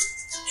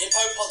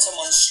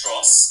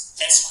 Hippopotamonstros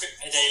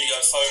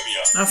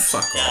esquipedaliophobia. Oh,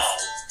 fuck off. Now,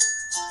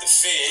 the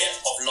fear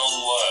of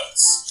long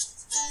words.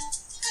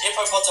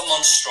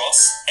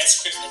 Hippopotamonstros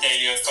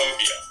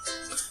esquipedaliophobia.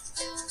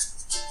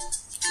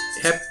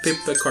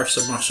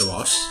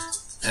 Hippopotamonstros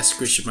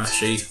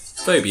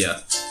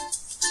esquipedaliophobia.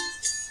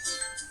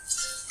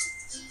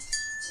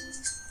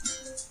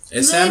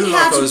 It sounded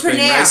like I was being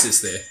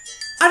racist there.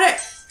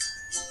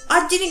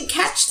 I didn't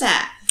catch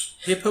that.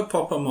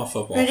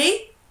 Hippopotamophobia.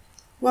 Ready?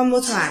 One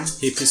more time.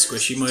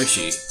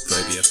 Hippisquishimoshi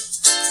phobia.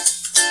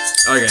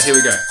 Okay, here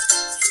we go.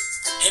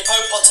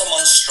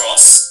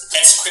 Hippopotamonstros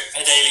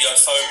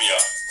esquipedaliophobia.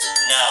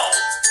 Now,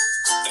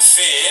 the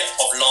fear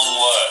of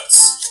long words.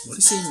 What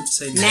does he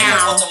say now?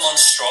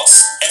 Hippopotamonstros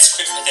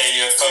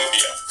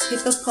esquipedaliophobia.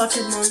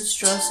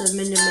 Hippopotamonstros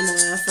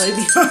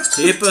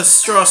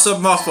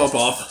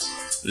Hippostrosomophobia.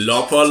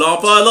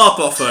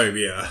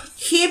 Lopophobia.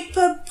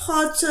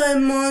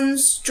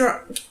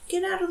 Hippopotamonstros.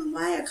 Get out of the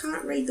way, I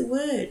can't read the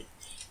word.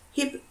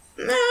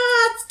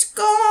 It's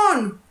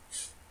gone.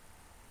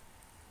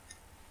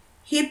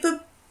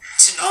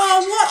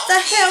 Oh, what the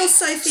hell,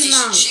 Sophie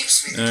Monk?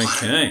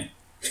 Okay.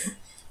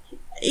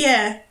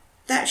 Yeah,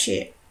 that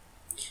shit.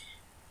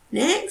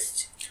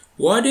 Next.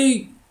 Why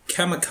do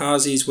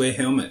kamikazes wear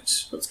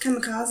helmets? What's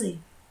kamikaze?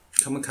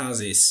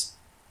 Kamikazes.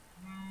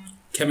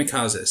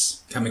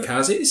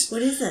 Kamikazes?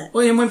 What is it?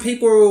 Well, and when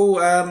people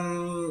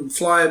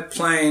fly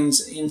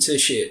planes into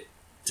shit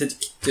to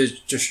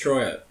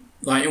destroy it,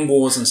 like in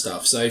wars and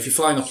stuff. So if you're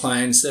flying a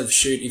plane, instead of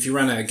if you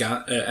run out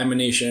of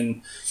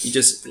ammunition, you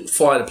just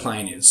fly the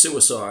plane in.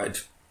 Suicide.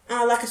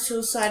 Oh, like a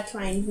suicide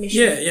plane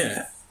mission.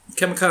 Yeah.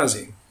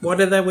 Kamikaze. Why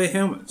do they wear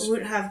helmets? I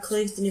wouldn't have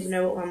clues, didn't even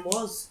know what one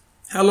was.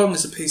 How long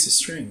is a piece of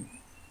string?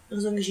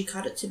 As long as you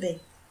cut it to be.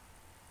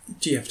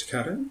 Do you have to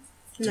cut it?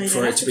 No,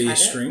 for it to be a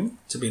string?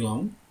 To be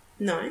long?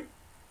 No.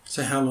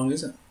 So how long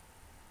is it?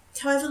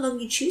 However long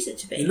you choose it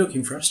to be. You're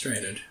looking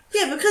frustrated.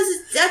 Yeah, because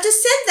I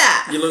just said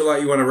that. You look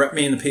like you want to wrap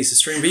me in a piece of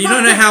string, but you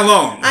don't know how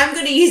long. I'm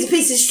going to use a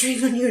piece of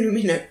string on you in a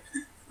minute.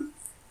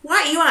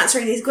 Why are you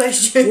answering these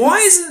questions? Why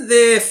isn't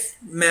there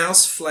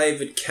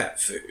mouse-flavoured cat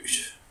food?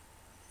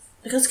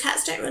 Because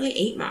cats don't really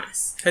eat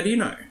mice. How do you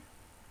know?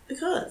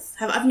 Because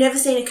I've never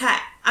seen a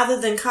cat, other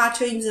than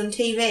cartoons on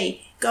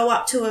TV, go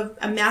up to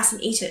a mouse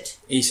and eat it.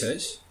 Eat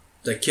it?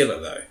 They kill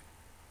it, though.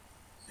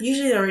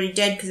 Usually they're already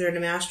dead because they're in a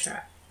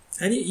mousetrap.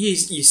 How do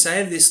you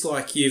say this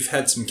like you've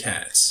had some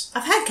cats?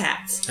 I've had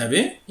cats. Have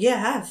you? Yeah, I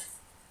have.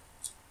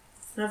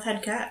 I've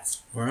had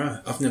cats.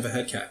 Alright, I've never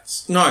had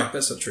cats. No,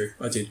 that's not true.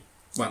 I did.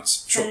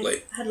 Once,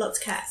 shortly. I had lots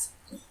of cats.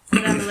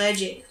 But I'm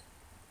allergic.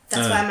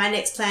 That's why my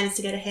next plan is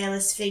to get a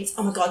hairless sphinx.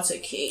 Oh my god, so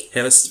cute.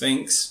 Hairless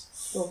sphinx?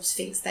 Well,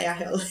 sphinx, they are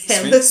hairless.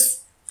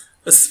 Sphinx?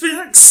 A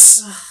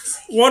sphinx? Oh,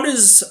 what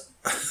is...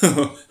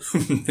 oh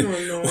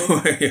no.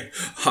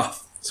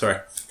 Sorry.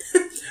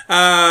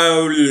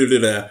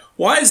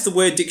 Why is the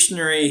word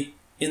dictionary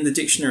in the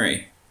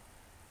dictionary?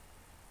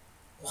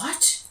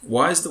 What?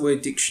 Why is the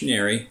word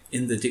dictionary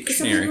in the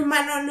dictionary? Some people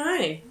might not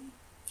know.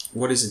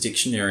 What is a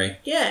dictionary?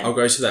 Yeah. I'll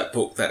go to that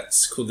book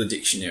that's called the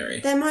dictionary.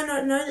 They might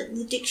not know that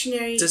the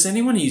dictionary... Does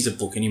anyone use a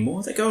book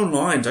anymore? They go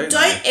online, don't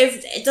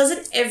they?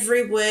 Doesn't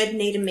every word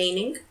need a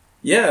meaning?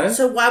 Yeah.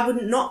 So why would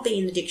it not be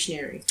in the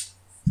dictionary?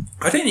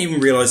 I didn't even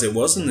realise it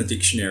was in the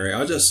dictionary.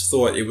 I just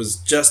thought it was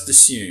just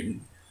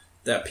assumed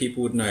that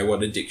people would know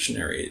what a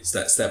dictionary is.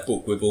 That's that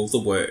book with all the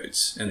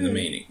words and the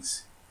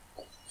meanings.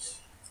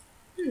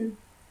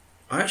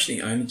 I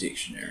actually own a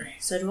dictionary.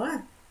 So do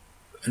I.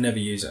 I never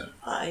use it.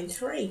 I own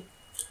 3.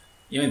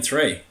 You own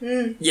 3?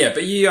 Yeah,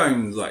 but you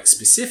own, like,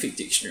 specific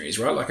dictionaries,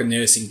 right? Like a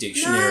nursing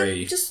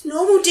dictionary. No, just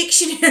normal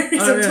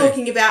dictionaries I'm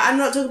talking about. I'm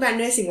not talking about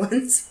nursing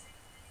ones.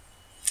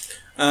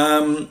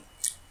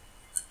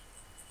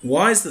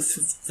 Why is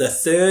the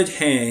third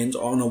hand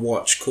on a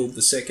watch called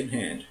the second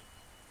hand?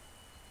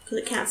 Because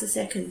it counts as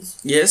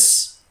seconds.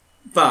 Yes,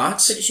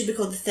 but it should be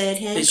called the third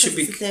hand. It should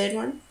be the third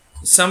one.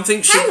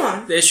 Something should. Hang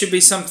on. There should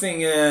be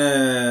something.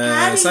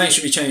 Something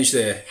should be changed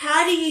there.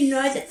 How do you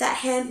know that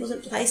hand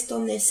wasn't placed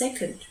on their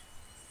second?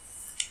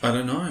 I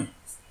don't know.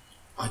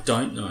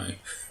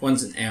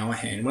 One's an hour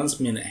hand, one's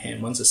a minute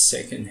hand, one's a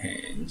second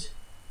hand.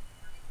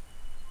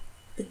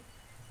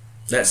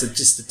 That's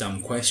just a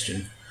dumb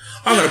question.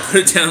 I'm going to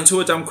put it down to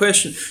a dumb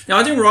question. Now,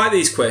 I didn't write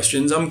these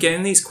questions. I'm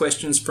getting these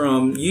questions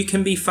from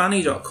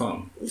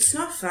youcanbefunny.com. It's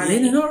not funny.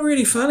 Yeah, they're not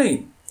really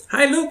funny.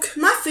 Hey, look.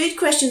 My food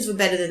questions were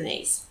better than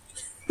these.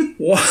 Bringing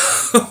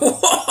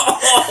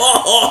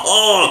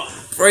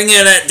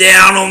it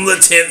down on the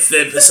 10th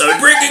episode.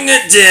 Bringing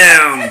it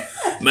down.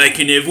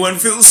 Making everyone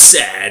feel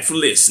sad for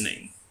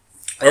listening.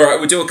 All right,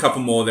 we'll do a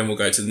couple more, then we'll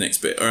go to the next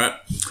bit. All right.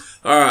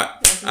 Why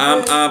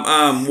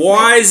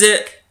is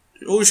it...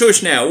 Oh,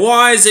 shush now.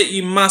 Why is it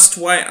you must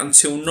wait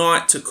until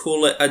night to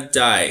call it a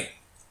day?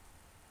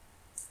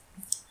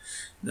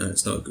 No,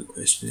 it's not a good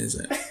question, is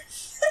it?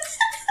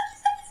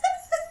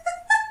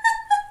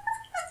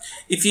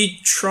 If you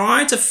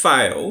try to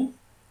fail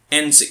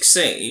and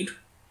succeed,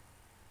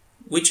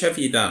 which have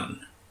you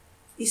done?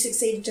 You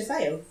succeeded to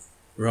fail.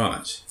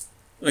 Right.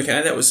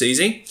 Okay, that was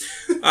easy.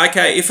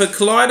 Okay, if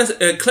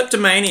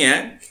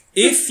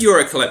you're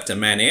a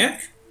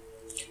kleptomaniac,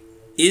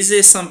 is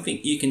there something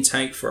you can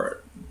take for it?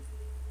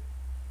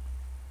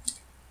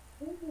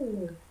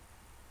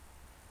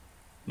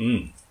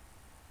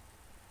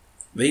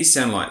 These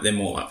sound like they're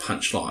more like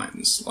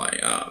punchlines, like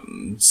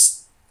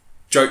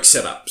joke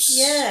setups.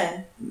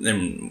 Yeah.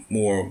 They're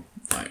more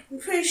like... I'm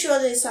pretty sure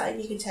there's something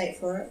you can take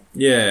for it.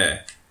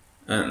 Yeah.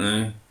 I don't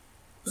know.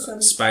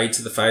 Spade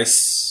to the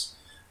face.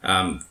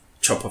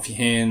 Chop off your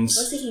hands.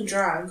 I was thinking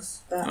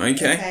drugs. But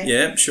okay.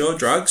 Yeah, sure.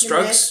 Drugs.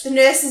 The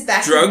nurse is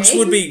back. Drugs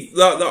would be...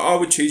 I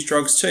would choose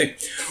drugs too.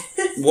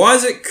 Why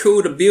is it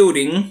called a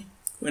building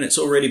when it's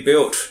already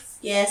built?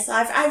 Yes,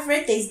 I've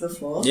read these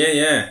before.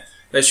 Yeah.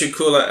 They should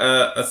call it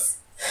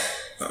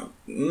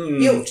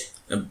built.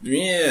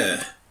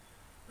 Yeah.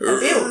 A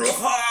build.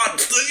 Hard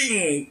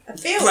thing. A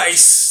build.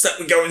 Place that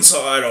we go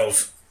inside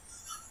of.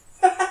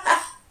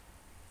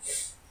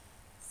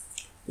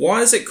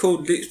 Why is it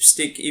called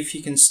lipstick if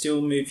you can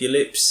still move your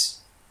lips?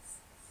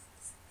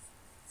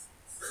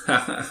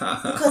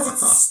 Because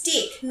it's a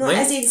stick, not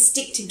as in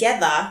stick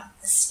together. A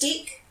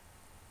stick.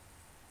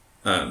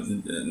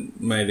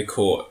 May the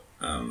court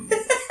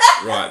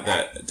right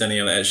that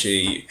Daniella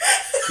actually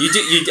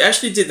you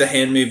actually did the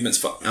hand movements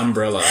for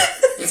umbrella.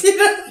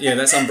 Yeah,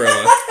 that's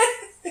umbrella.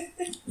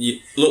 You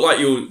look like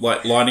you're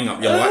like lining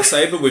up your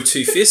lightsaber with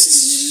 2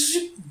 fists.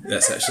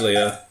 That's actually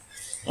a...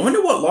 I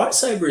wonder what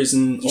lightsaber is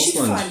in Ausland. You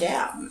should find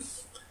out.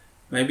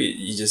 Maybe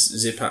you just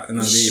zip up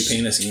under your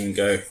penis and you can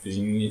go... And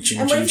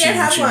what if you don't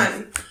have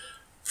one?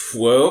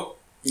 Well,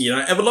 you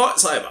don't have a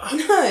lightsaber.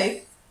 No.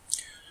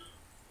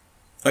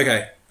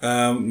 Okay,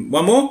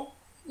 one more?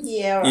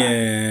 Yeah, right.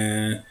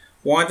 Yeah.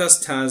 Why does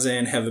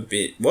Tarzan have a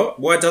beard? What?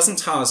 Why doesn't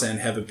Tarzan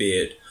have a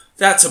beard?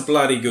 That's a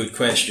bloody good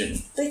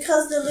question.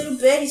 Because the little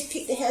birdies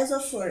pick the hairs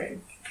off for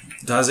him.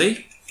 Does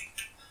he?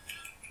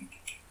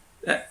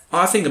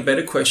 I think a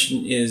better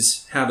question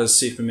is, how does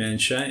Superman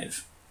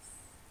shave?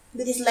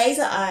 With his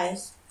laser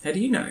eyes. How do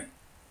you know?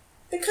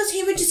 Because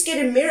he would just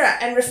get a mirror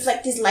and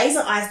reflect his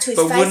laser eyes to his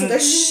face and go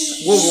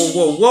shh.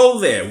 Whoa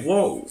there.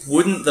 Whoa.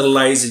 Wouldn't the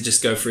laser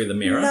just go through the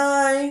mirror?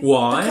 No.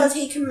 Why? Because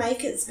he can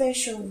make it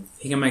special.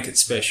 He can make it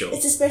special.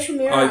 It's a special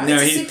mirror.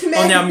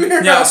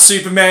 Now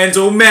Superman's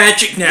all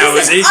magic now,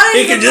 is he?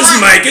 He can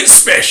just make it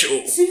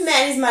special.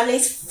 Superman is my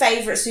least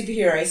favourite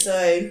superhero,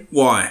 so...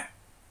 Why?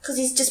 Because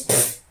he's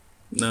just...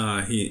 No,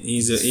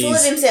 he's full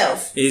of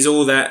himself. He's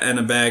all that and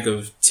a bag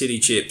of titty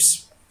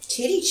chips.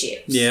 Titty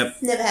chips?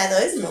 Yep. Never had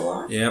those in my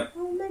life. Yep.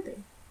 Oh, maybe.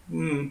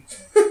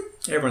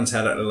 Everyone's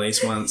had it at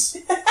least once.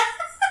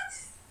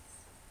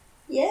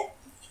 Yeah.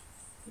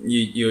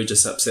 You were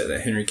just upset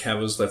that Henry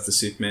Cavill's left the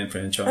Superman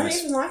franchise. I don't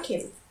even like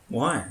him.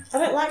 Why? I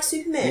don't like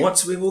Superman.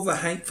 What's with all the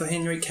hate for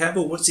Henry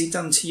Cavill? What's he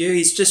done to you?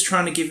 He's just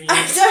trying to give you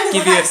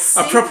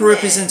a proper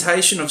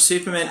representation of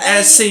Superman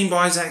as seen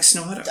by Zack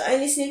Snyder. The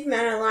only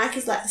Superman I like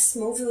is like the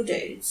Smallville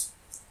dudes.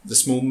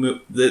 What,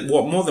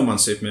 more than one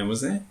Superman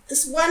was there?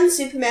 There's one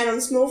Superman on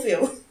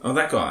Smallville. Oh,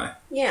 that guy.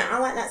 Yeah, I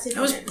like that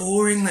Superman. That was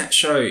boring, that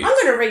show. I'm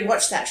going to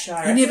rewatch that show.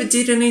 He never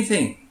did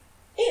anything.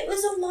 It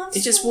was a love story.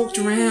 He just walked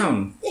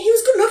around. Yeah, he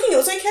was good looking. It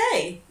was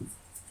okay.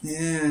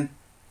 Yeah.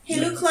 He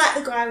looked like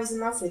the guy I was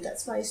in love with.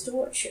 That's why I used to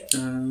watch it.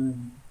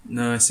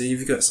 No, so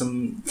you've got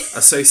some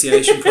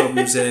association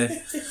problems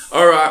there.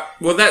 All right.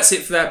 Well, that's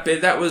it for that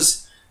bit. That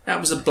was That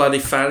was a bloody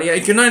failure.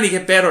 It can only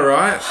get better,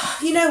 right?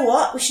 You know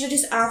what? We should have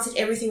just answered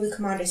everything with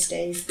Commando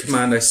Steve.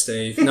 Commando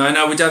Steve.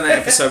 No, we've done that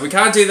episode. We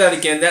can't do that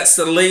again. That's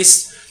the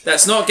least.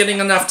 That's not getting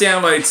enough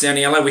downloads,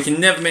 Daniella. We can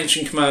never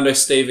mention Commando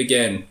Steve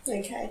again.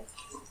 Okay.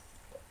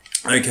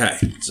 Okay.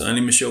 It's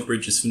only Michelle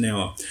Bridges from now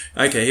on.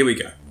 Okay, here we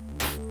go.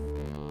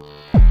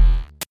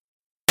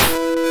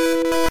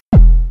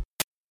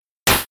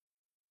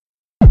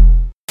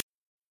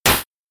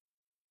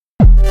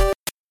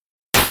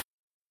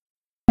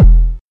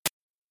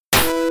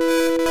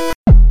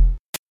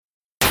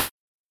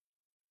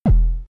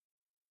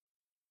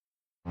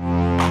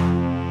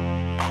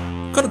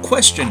 Got a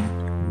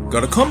question?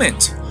 Got a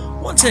comment?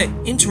 Want to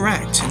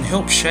interact and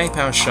help shape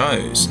our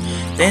shows?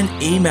 Then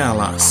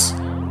email us.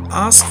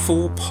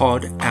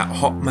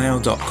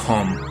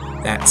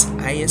 askforpod@hotmail.com. That's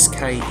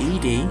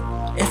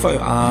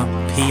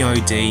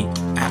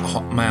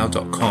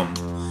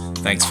ASKEDFORPOD@hotmail.com.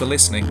 Thanks for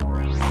listening.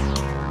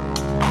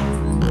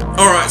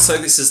 Alright, so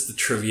this is the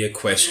trivia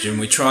question.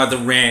 We tried the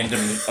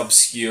random,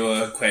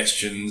 obscure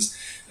questions.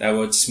 They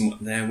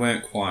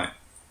weren't quite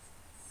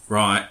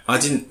right. I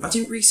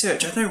didn't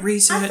research. I don't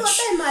research. I thought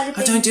they might have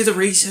been I don't do the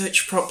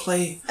research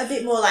properly. a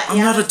bit more like I'm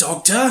not a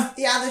doctor.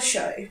 the other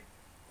show.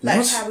 Like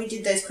What? how we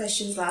did those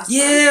questions last time.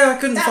 Yeah, I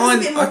couldn't That was a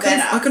find. bit more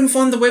better. I couldn't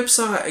find the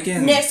website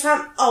again. Next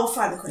time, I'll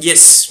find the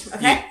questions. Yes.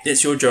 Okay.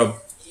 That's your job.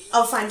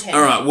 I'll find 10.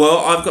 All right. Well,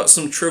 I've got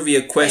some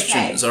trivia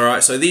questions. Okay. All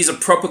right. So these are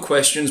proper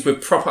questions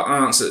with proper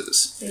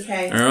answers.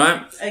 Okay. All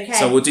right. Okay.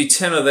 So we'll do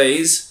 10 of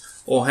these,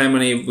 or how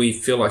many we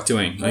feel like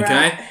doing. Okay.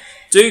 Right.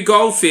 Do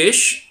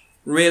goldfish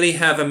really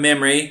have a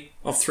memory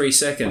of 3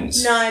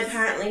 seconds? No,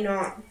 apparently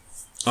not.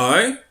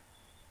 Oh.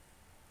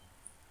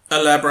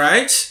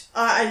 Elaborate.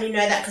 I only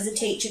know that because a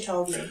teacher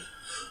told me.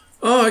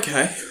 Oh,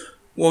 okay.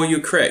 Well, you're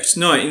correct.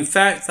 No, in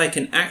fact, they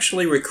can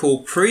actually recall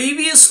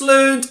previous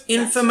learned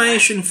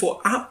information for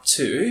up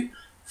to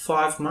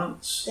 5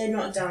 months. They're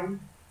not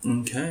dumb.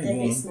 Okay, They're well,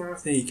 very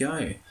smart. there you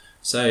go.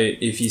 So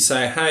if you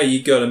say, hey,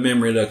 you got a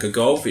memory like a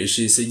goldfish,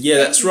 you say, yeah,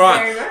 that's Thank you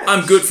right. very much.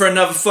 I'm good for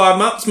another 5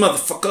 months,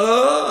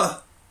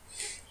 motherfucker.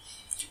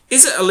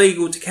 Is it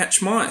illegal to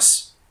catch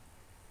mice?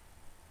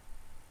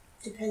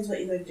 Depends what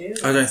you're going to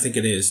do. I don't think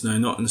it is. No,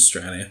 not in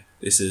Australia.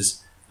 This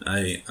is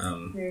a,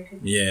 American.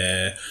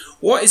 yeah.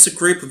 What is a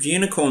group of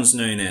unicorns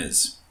known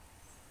as?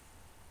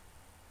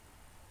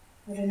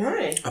 I don't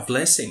know. A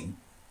blessing.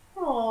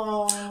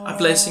 Aww. A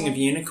blessing of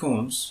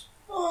unicorns.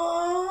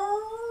 Aww.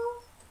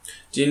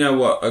 Do you know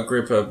what a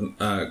group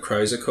of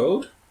crows are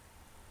called?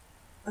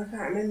 I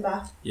can't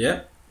remember.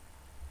 Yep.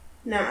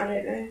 No, I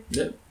don't know.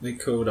 Yep. They're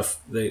called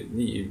they're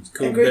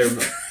group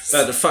of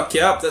about to fuck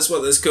you up. That's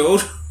what they're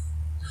called.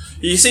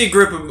 You see a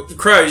group of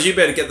crows, you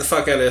better get the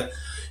fuck out of.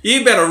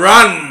 You better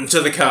run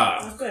to the car.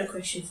 I've got a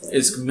question for you.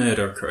 It's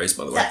murder of crows,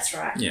 by the way. That's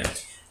right. Yeah.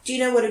 Do you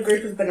know what a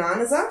group of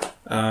bananas are?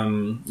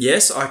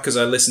 Yes, because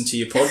I listened to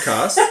your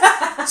podcast.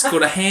 It's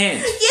called a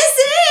hand. Yes,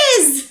 it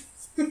is!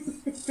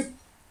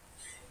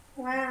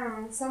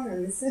 Wow,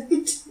 someone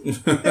listened.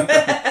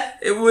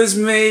 It was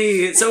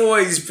me. It's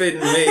always been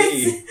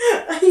me.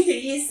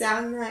 You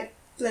sound like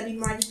bloody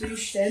Mighty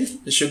Boosh then.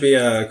 It should be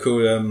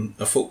called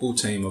a football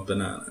team of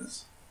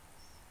bananas.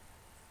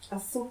 A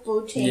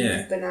football team Yeah.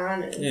 of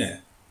bananas. Yeah.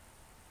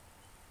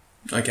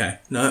 Okay.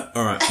 No.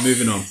 All right.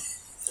 Moving on.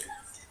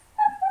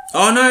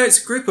 Oh no,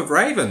 it's a group of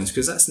ravens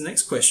because that's the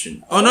next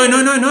question. Oh no.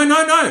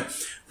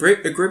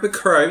 A group of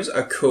crows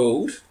are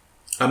called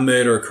a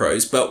murder of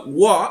crows, but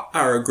what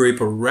are a group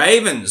of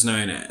ravens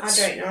known as?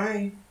 I don't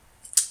know.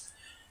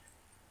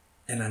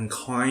 An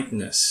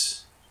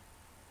unkindness.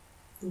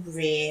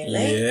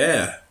 Really?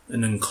 Yeah,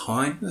 an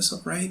unkindness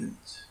of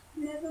ravens.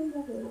 Never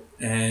know.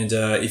 And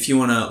if you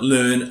want to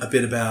learn a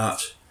bit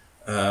about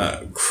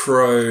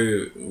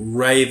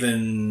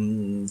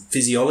crow-raven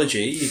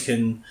physiology, you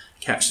can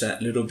catch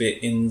that little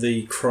bit in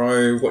the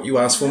Crow What You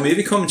Asked For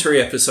movie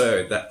commentary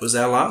episode. That was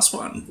our last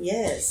one.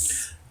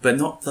 Yes. But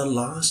not the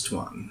last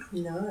one.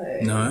 No.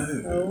 No.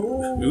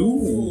 Oh.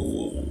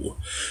 Ooh.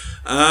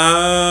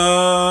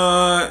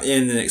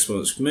 And the next one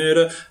was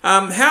murder.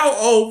 How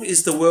old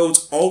is the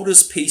world's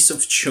oldest piece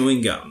of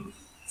chewing gum?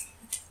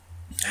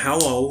 How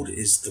old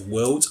is the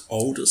world's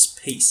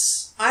oldest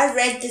piece? I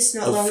read this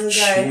not Of long ago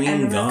chewing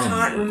and gum. I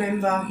can't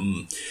remember.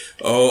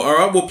 Oh,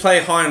 alright, we'll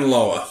play high and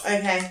lower.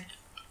 Okay.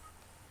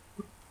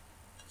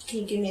 Can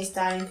you give me a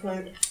starting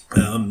point?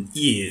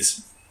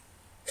 Years.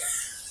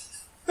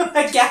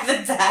 I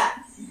gathered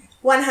that.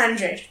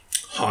 100.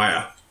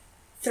 Higher.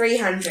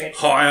 300.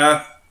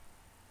 Higher.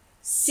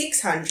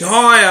 600.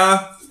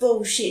 Higher.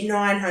 Bullshit,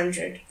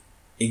 900.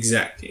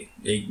 Exactly.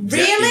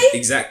 Really?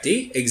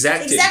 Exactly.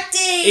 Exactly.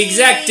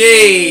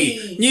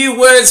 New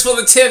words for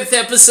the 10th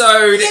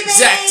episode. Yippee!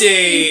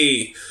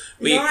 Exactly.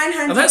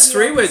 900 that's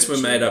 3 words we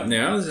years. made up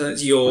now. So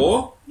that's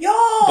your, Yo!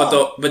 but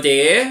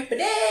there, But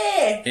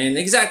there. and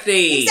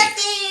exactly.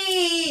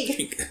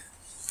 Exactly.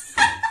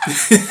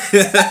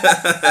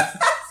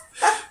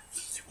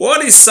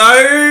 What is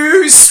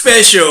so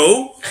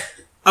special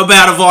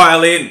about a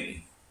violin?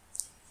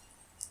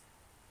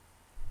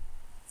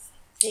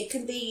 It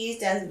can be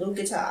used as a little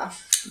guitar.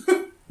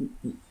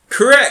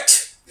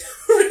 Correct.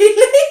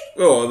 Really?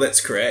 Oh, that's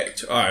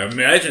correct. I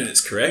imagine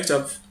it's correct.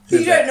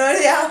 You don't know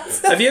the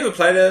answer. Have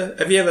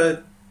you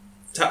ever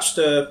touched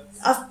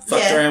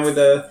fucked around with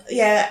a...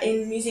 Yeah,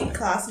 in music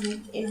class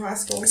in high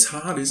school. It's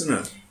hard, isn't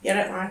it? Yeah,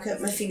 I don't like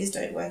it. My fingers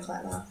don't work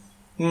like that.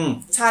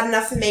 Mm. It's hard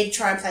enough for me to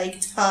try and play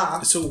guitar.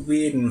 It's all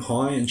weird and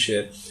high and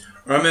shit.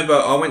 I remember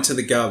I went to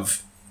the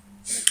Gov,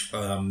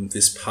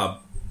 this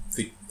pub,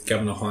 the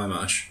Governor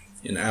Highmarsh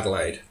in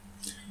Adelaide,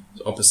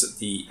 opposite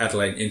the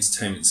Adelaide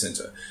Entertainment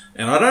Centre.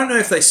 And I don't know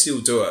if they still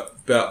do it,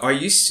 but I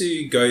used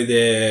to go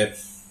there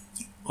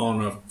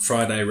on a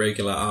Friday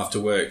regular after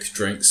work,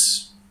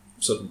 drinks,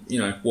 sort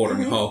of,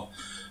 watering hole.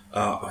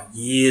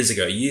 Years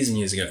and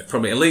years ago,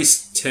 probably at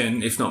least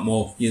 10, if not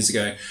more, years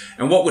ago.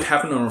 And what would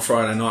happen on a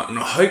Friday night, and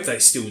I hope they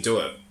still do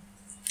it,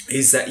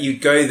 is that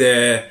you'd go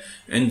there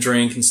and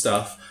drink and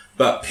stuff,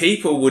 but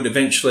people would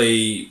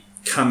eventually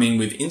come in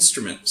with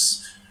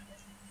instruments.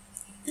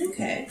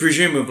 Okay.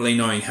 Presumably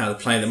knowing how to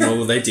play them,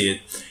 or they did.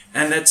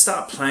 And they'd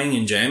start playing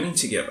and jamming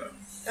together.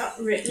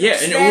 Yeah,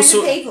 and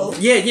also people.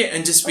 Yeah,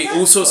 and just be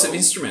all sorts of cool.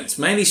 instruments,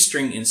 mainly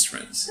string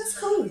instruments. That's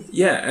cool.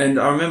 Yeah, and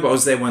I remember I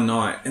was there one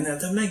night, and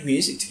they'd make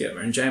music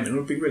together and jam, and it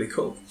would be really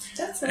cool.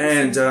 That's awesome.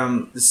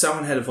 And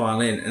someone had a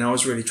violin, and I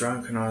was really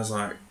drunk, and I was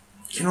like,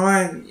 "Can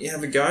I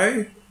have a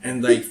go?"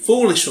 And they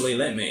foolishly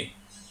let me.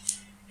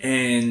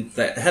 And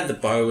they had the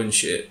bow and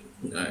shit,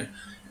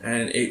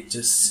 and it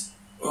just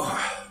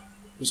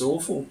it was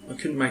awful. I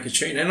couldn't make a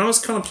tune, and I was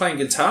kind of playing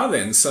guitar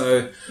then,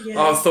 so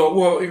I thought,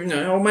 well,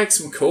 I'll make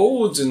some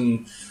chords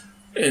and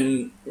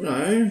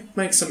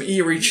make some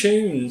eerie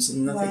tunes,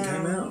 and nothing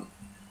came out.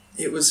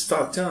 It was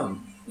fucked up.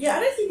 Yeah, I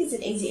don't think it's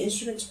an easy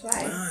instrument to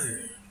play. No.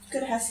 You've got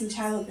to have some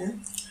talent there.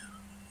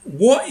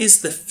 What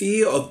is the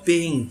fear of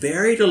being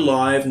buried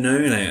alive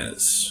known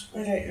as?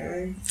 I don't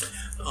know.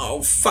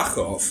 Oh, fuck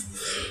off.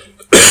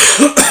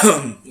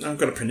 I've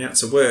got to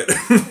pronounce a word.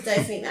 I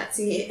don't think that's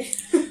it.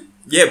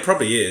 Yeah, it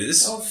probably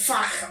is. Oh,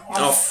 fuck off.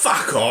 Oh,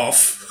 fuck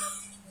off.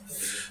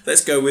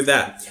 Let's go with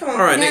that. Come on,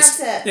 all right, pronounce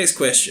it. next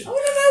question. I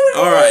want to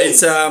know what All right,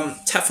 is.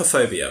 it's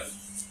taphophobia.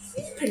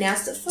 You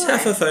pronounced it fine.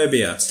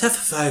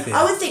 Taphophobia.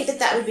 I would think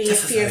that would be a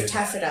fear of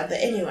taffeta, but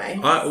anyway.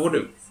 I would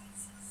have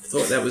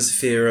thought that was a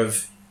fear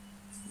of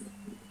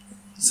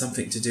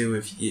something to do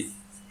with you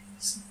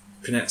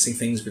pronouncing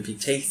things with your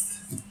teeth.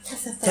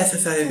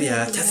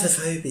 Taphophobia.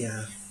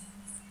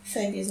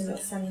 Phobias are not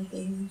funny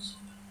things.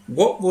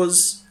 What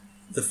was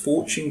the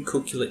fortune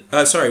cookie...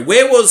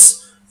 where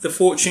was the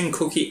fortune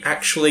cookie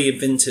actually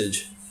invented?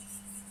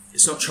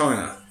 It's not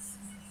China,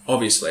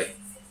 obviously.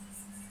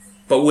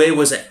 But where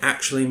was it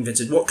actually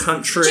invented? What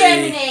country?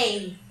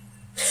 Germany!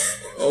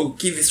 I'll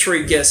give you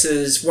 3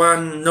 guesses.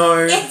 1,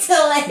 no.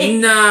 Italy!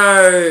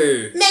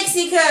 No.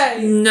 Mexico!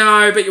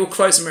 No, but you're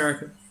close,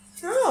 America.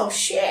 Oh,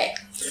 shit.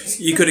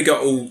 You could have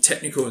got all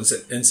technical and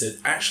said,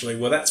 actually,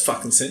 well, that's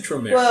fucking Central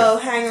America. Well,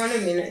 hang on a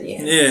minute,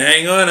 Yeah,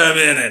 hang on a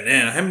minute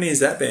now. How many has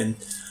that been?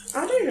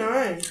 I don't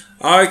know.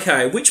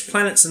 Okay, which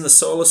planets in the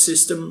solar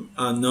system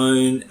are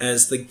known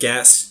as the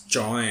gas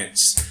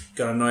giants?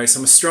 Gotta know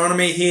some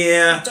astronomy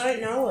here. I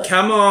don't know it.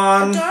 Come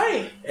on. I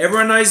don't.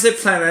 Everyone knows their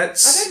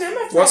planets. I don't know my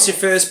planets. What's your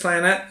first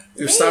planet?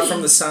 You'll Me. start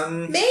from the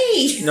sun.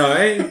 Me! No.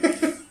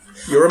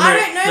 You're a moon. I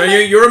don't know No, my-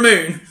 you're a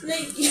moon. No,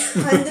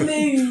 I'm the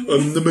moon.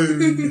 I'm the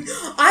moon.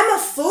 I'm a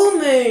full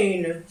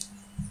moon.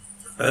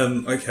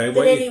 Okay,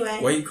 But anyway.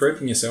 why are you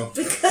groping yourself?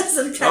 Because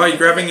I'm trying Oh, to you're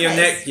grabbing your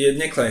necklace.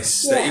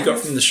 necklace that you got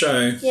from the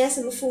show. Yes,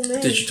 I'm a full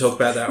moon. Did you talk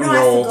about that No, on I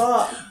Raw?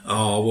 forgot.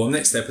 Oh, well,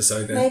 next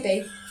episode then.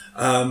 Maybe.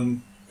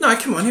 No,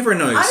 come on, everyone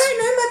knows. I don't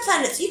know my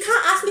planets. You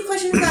can't ask me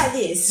questions like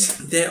this.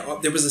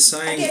 There was a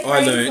saying get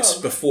I brain learnt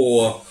fog.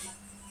 before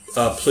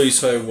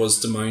Pluto was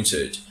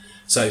demoted.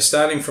 So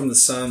starting from the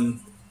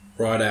sun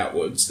right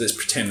outwards, let's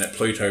pretend that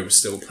Pluto was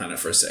still a planet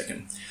for a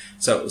second.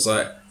 So it was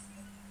like,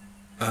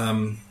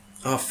 oh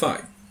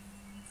fuck.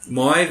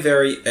 My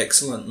very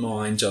excellent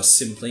mind just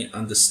simply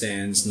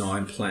understands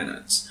 9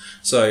 planets.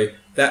 So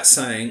that's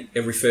saying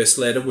every first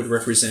letter would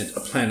represent a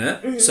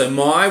planet. Mm-hmm. So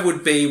my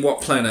would be what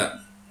planet?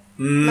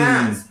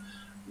 Mars.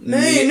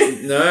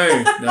 Moon. No.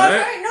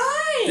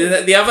 I don't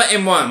know. The other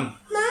M1.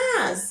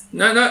 Mars.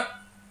 No.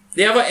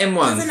 The other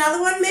M1. There's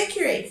another one,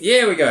 Mercury.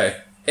 Yeah, we go.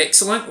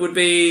 Excellent would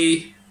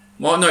be...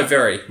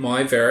 very.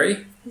 My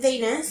very.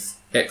 Venus.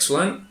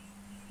 Excellent.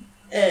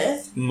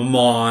 Earth.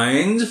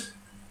 Mind.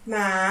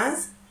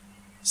 Mars.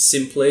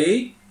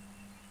 Simply.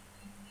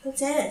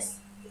 What's S?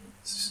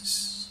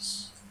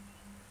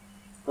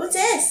 What's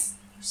S?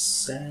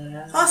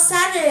 Oh,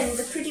 Saturn,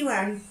 the pretty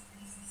one.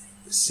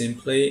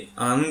 Simply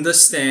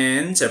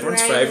understands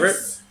everyone's Uranus.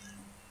 favourite.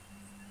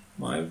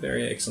 My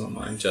very excellent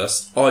mind.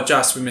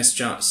 We missed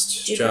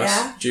just. Jupiter.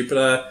 Just.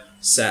 Jupiter.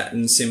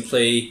 Saturn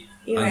simply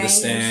Uranus.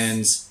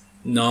 understands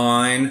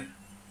 9.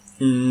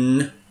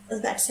 I was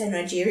about to say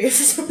Nigeria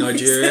for some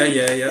Nigeria,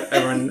 reason. yeah.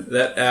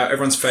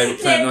 Everyone's favourite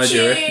planet,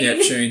 Nigeria.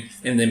 Neptune.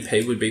 And then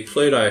P would be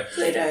Pluto.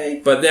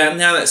 Pluto. But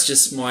now that's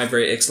just my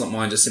very excellent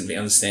mind just simply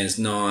understands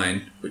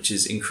 9, which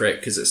is incorrect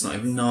because it's not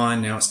even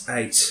 9, now it's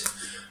 8.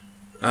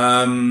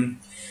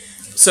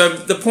 So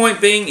the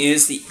point being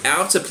is the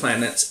outer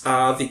planets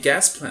are the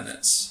gas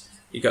planets.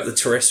 You got the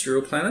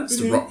terrestrial planets,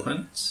 the rock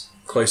planets,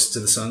 closer to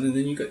the sun, and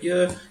then you got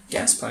your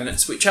gas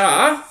planets, which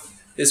are,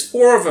 there's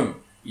 4 of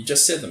them. You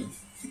just said them.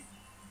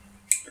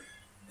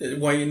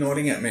 Why are you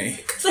nodding at me?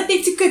 Because I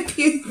need to go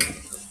puke.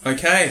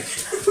 Okay.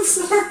 I'm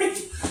sorry.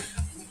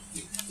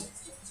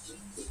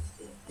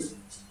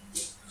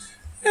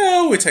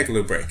 Oh, we'll take a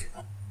little break.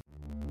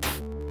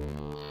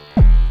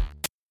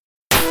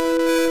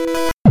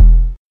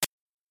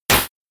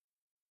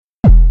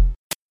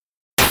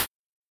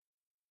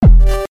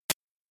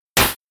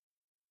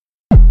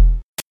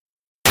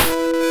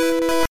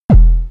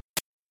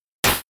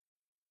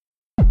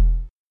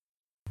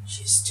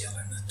 She's still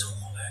in the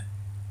toilet.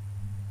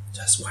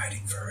 Just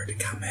waiting for her to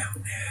come out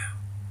now.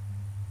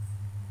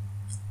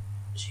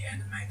 She had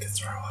to make a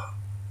throw up.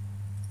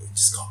 It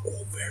just got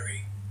all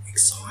very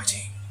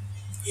exciting.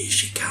 Here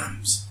she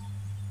comes.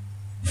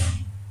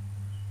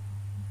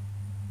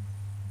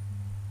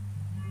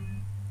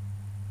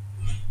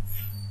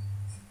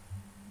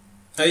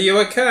 Are you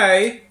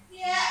okay?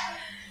 Yeah.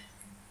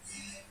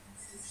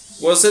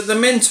 Was it the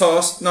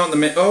Mentos? Not the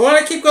Mentos. Oh, why do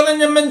I keep calling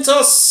them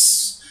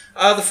Mentos?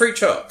 The fruit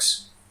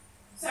chocks.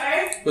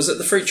 Sorry? Was it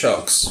the fruit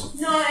chocks?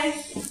 No.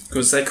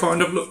 Because they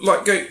kind of look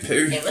like goat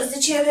poo. It was the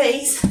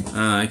chippies.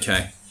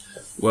 Okay.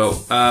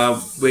 Well,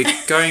 we're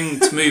going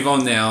to move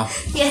on now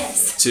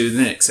Yes. to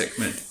the next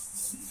segment,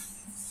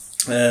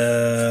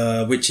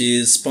 which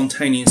is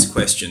spontaneous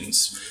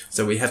questions.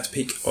 So we have to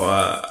pick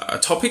a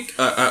topic,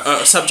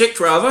 a subject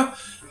rather,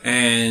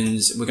 and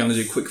we're going to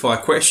do quick fire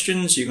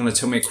questions. You're going to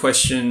tell me a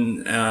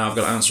question, I've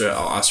got to answer it.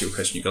 I'll ask you a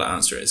question, you've got to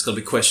answer it. It's got to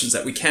be questions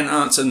that we can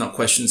answer, not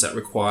questions that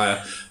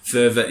require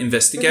further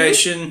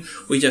investigation.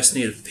 We just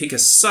need to pick a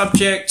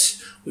subject.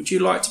 Would you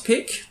like to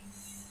pick?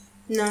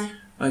 No.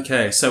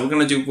 Okay, so we're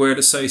going to do word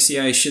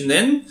association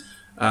then.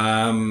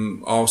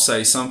 I'll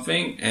say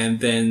something and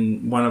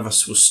then one of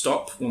us will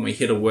stop when we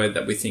hit a word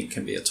that we think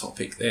can be a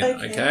topic then.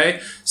 Okay?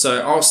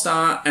 So I'll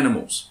start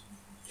animals.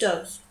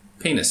 Dogs.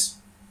 Penis.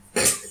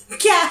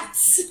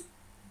 Cats.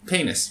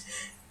 Penis.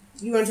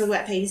 You want to talk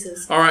about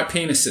penises? Alright,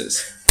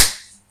 penises.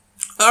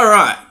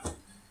 Alright.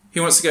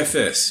 Who wants to go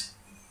first?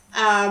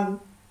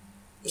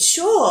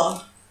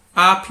 Sure.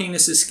 Are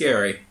penises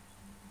scary?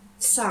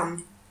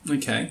 Some.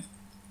 Okay.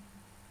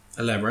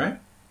 Elaborate.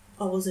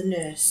 I was a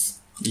nurse.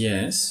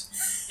 Yes.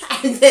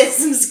 And there's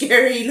some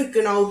scary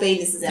looking old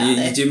penises out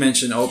there. You do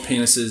mention old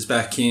penises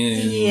back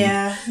in...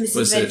 Yeah,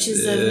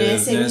 Misadventures of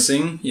Nursing.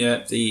 Nursing,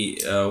 yeah.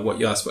 The, what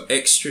you asked for,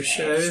 extra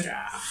show.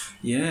 Extra.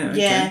 Yeah, okay.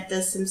 Yeah,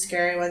 there's some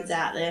scary ones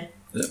out there.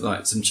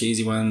 Like some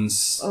cheesy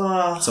ones.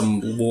 Oh.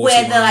 Some water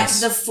where ones.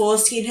 the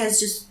foreskin has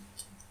just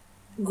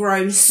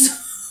grown so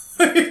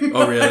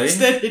much really?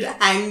 that it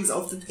hangs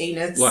off the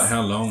penis. Like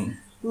how long?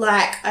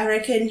 Like, I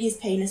reckon his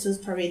penis was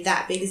probably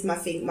that big as my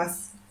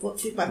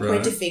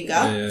pointer finger.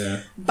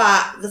 Yeah.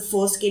 But the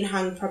foreskin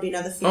hung probably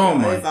another finger Oh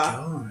my over.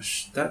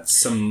 gosh. That's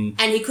some...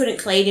 And he couldn't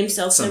clean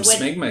himself. Some so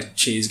smegma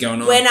cheese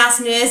going on. when us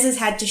nurses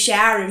had to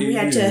shower him, we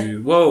had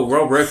to... Whoa,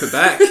 rope it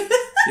back.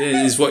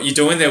 Yeah, is what you're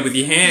doing there with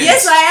your hands.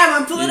 Yes, I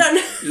am. I'm pulling on...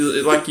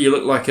 You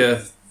look like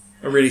a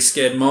really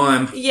scared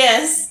mime.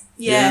 Yes.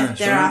 Yeah, Yeah,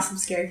 there sure. are some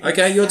scary things.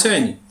 Okay, your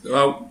turn.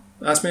 Well,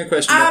 ask me a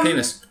question about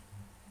penis.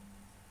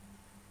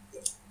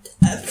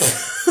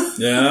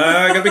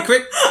 Yeah, gotta be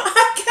quick.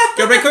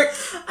 Gotta be quick.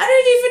 I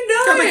don't even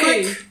know. Gotta be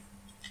quick.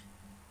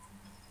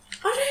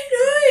 I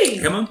don't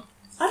know. Come on.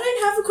 I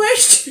don't have a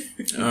question.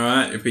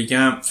 Alright, if we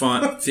can't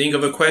think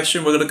of a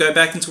question, we're going to go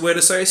back into word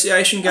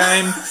association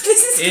game.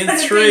 This is in going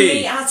to 3, be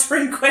me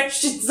answering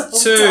questions all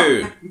 2,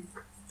 the time.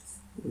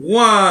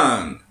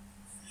 1.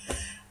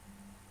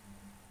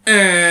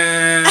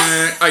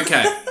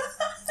 Okay.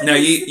 Now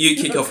you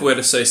kick off word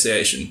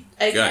association.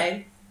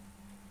 Okay.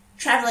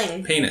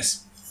 Travelling.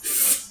 Penis.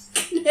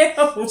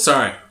 No.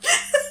 Sorry.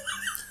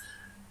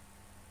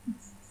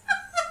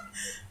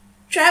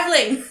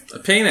 Travelling. A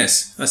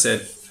penis, I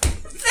said.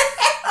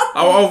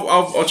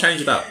 I'll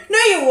change it up. No,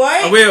 you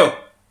won't. I will.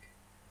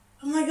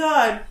 Oh my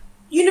god.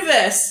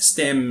 Universe.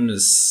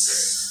 Stems.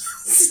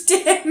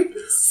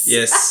 Stems.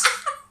 Yes.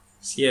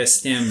 Yes,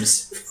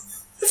 stems.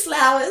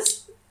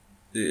 Flowers.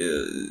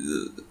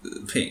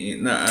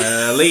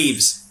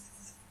 Leaves.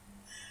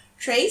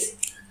 Trees.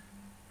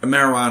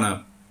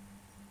 Marijuana.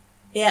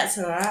 Yeah, it's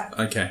alright.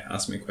 Okay,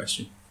 ask me a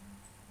question.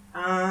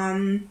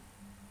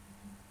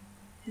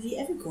 Have you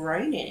ever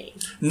grown any?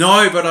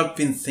 No, but I've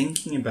been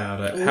thinking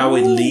about it. Ooh. How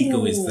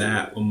illegal is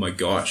that? Oh my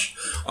gosh.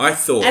 I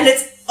thought... And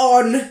it's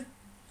on.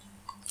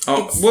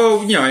 Oh,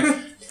 well, you know...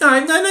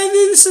 No,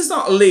 this is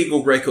not a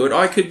legal record.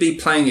 I could be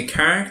playing a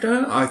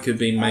character. I could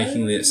be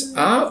making this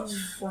up.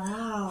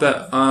 Wow.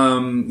 But,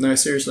 no,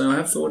 seriously, I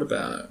have thought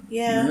about it.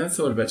 Yeah. I have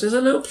thought about it. Just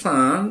a little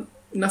plant.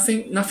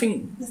 Nothing you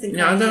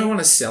know, I don't want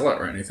to sell it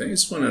or anything. I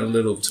just want a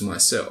little to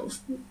myself.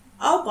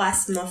 I'll buy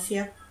some off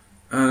you.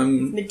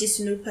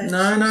 Medicinal purposes.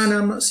 No,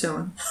 I'm not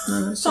selling.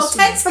 No, I'll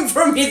take some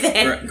from you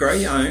then. Grow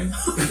your own.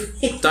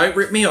 Don't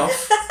rip me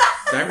off.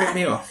 No,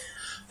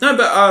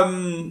 but,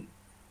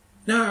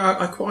 no, No,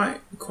 I quite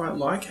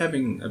like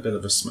having a bit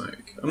of a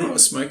smoke. I'm not a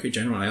smoker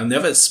generally. I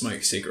never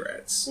smoke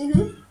cigarettes.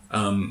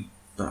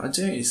 But I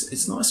do.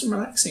 It's nice and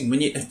relaxing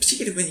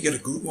particularly when you get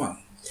a good one.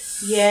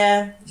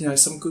 Yeah. You know,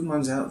 some good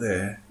ones out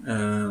there.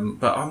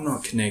 But I'm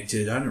not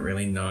connected. I don't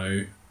really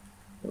know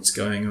what's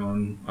going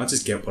on. I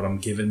just get what I'm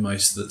given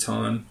most of the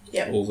time.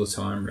 Yep. All the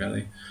time,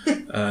 really.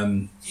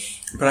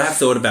 But I have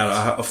thought about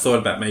it. I've thought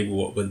about maybe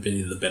what would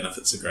be the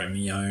benefits of growing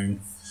my own.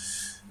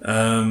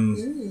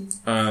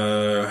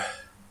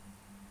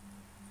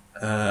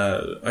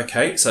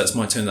 Okay, so it's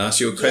my turn to ask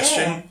you a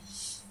question. Yeah.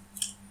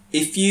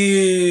 If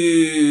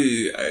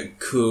you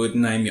could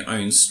name your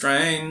own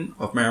strain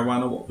of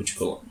marijuana, what would you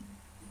call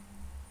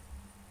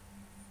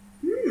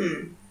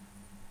it?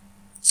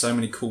 So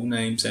many cool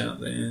names out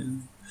there.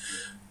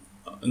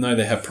 I know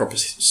they have proper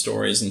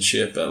stories and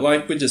shit, but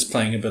like we're just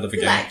playing a bit of a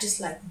game. Just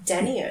like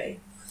Danny-O.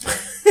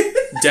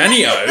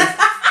 Danny-O?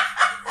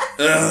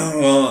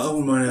 Well, I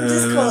wouldn't mind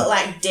Just call it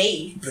like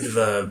D. bit of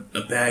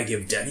a bag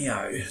of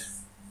Danny-O.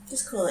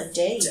 Just call it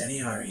D.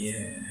 Danny-O,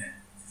 yeah.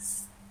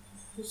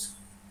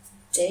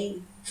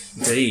 D.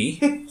 D?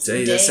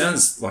 D, that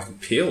sounds like a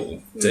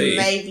pill. D.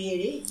 Maybe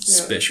it is.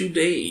 No. Special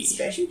D.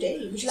 Special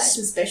D. Would you like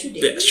some special D?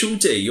 Special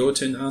D. Your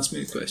turn to ask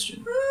me a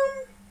question.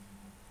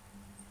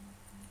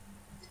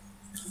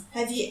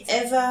 Have you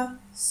ever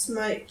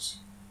smoked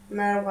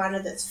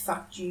marijuana that's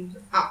fucked you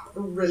up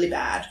really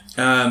bad?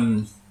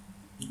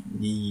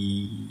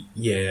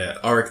 Yeah.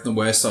 I reckon the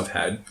worst I've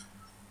had,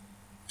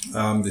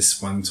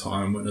 this one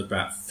time when I was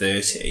about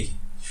 30,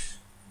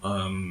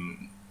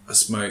 I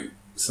smoked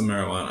some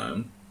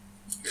marijuana,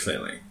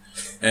 clearly,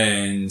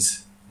 and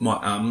my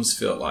arms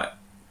felt like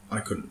I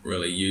couldn't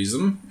really use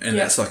them, and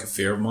that's like a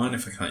fear of mine.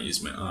 If I can't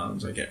use my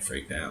arms, I get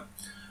freaked out.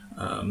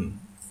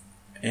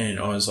 And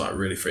I was like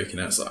really freaking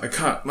out. It's like, I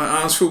can't, my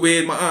arms feel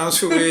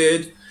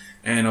weird,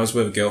 and I was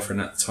with a girlfriend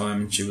at the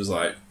time, and she was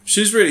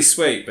really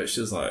sweet, but she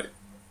was like,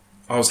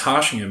 I was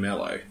harshing her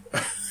mellow.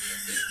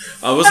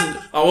 I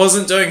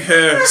wasn't doing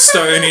her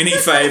stone any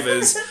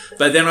favours,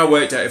 but then I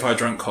worked out if I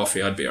drank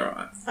coffee, I'd be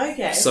alright.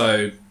 Okay.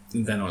 So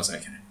then I was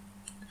okay.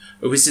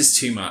 It was just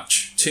too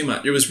much.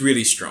 It was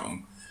really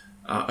strong.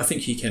 I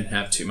think you can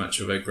have too much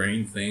of a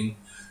green thing,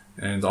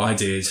 and I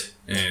did,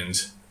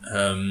 and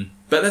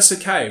but that's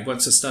okay.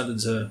 Once I started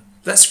to,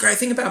 that's the great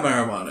thing about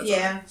marijuana.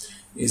 Yeah.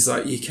 Is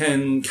like you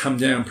can come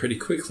down pretty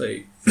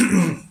quickly.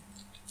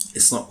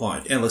 It's not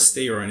like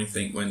LSD or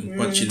anything. When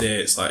once you're there,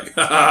 it's like,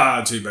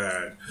 ha, too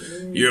bad.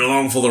 You're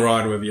along for the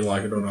ride whether you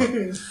like it or not.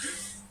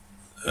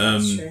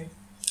 That's true.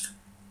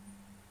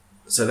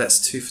 So that's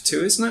 2 for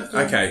 2, isn't it?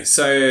 Yeah. Okay,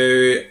 so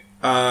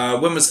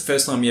when was the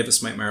first time you ever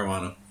smoked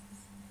marijuana?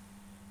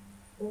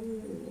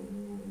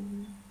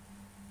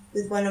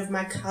 With one of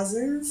my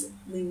cousins,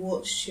 we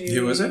walked to...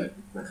 Who was it?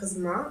 My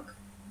cousin Mark.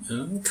 Oh,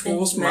 of And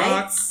course, his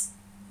Mark. mates.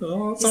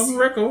 Oh, it's on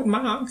record,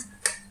 Mark.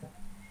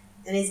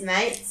 And his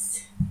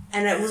mates.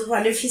 And it was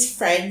one of his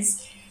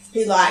friends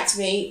who liked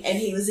me, and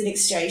he was an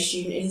exchange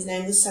student, and his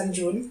name was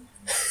Sanjun.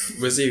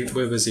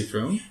 Where was he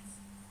from?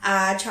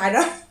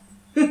 China.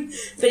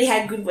 But he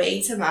had good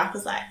weed, so Mark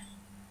was like,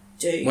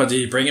 dude. What, did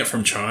you bring it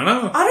from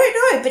China? I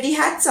don't know, but he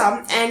had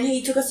some, and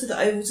he took us to the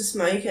Oval to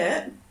smoke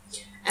it.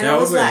 And How I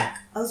was old were you?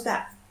 I was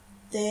about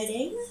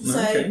 13, so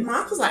Okay.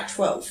 Mark was like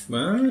 12.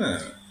 Wow.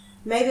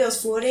 Maybe I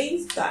was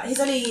 14, but he's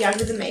only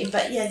younger than me.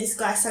 But yeah, this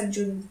guy,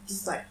 Sanjun,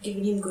 is like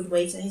giving him good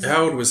weed, so he's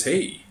How old was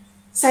he?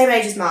 same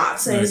age as Mark,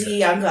 so he was a Okay.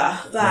 year younger.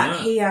 But Wow.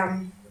 he,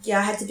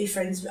 I had to be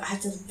friends. I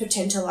had to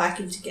pretend to like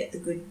him to get the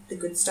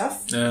good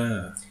stuff.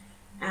 And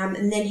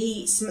then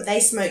they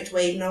smoked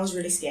weed, and I was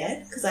really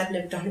scared because I'd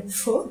never done it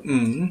before.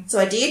 Mm. So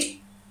I did.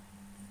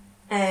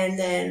 And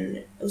then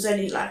it was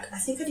only like, I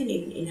think I didn't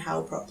even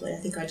inhale properly. I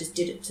think I just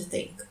did it to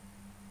think.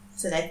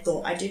 So they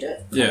thought I did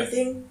it, kind of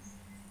thing.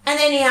 And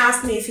then he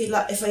asked me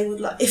if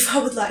I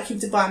would like him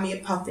to buy me a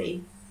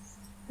puppy.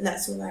 And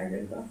that's all I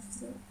remember.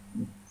 So.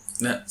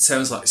 That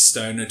sounds like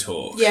stoner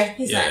talk. Yeah,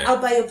 he's like,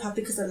 I'll buy you a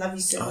puppy because I love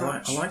you so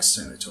much. I like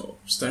stoner talk.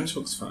 Stoner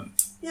talk's fun.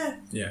 Yeah.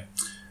 Yeah.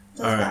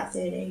 So I was about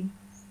 13.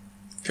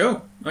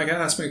 Cool. Okay,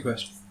 ask me a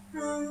question.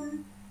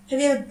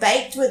 Have you ever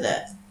baked with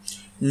it?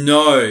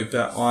 No,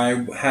 but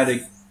I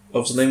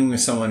was living with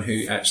someone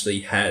who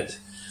actually had.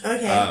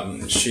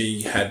 Okay.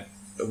 She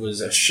was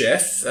a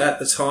chef at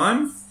the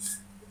time,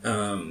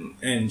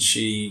 and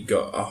she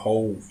got a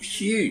whole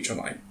huge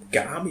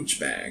garbage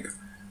bag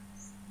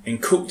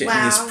and cooked it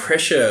in this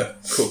pressure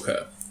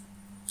cooker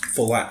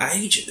for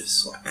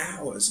ages,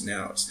 hours and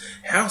hours.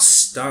 House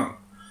stunk,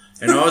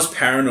 and I was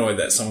paranoid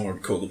that someone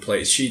would call the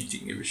police. She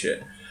didn't give a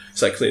shit,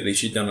 so clearly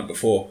she'd done it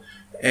before,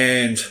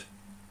 and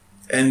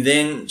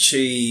then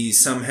she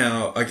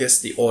somehow, I guess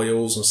the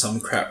oils or some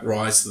crap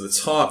rise to the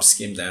top,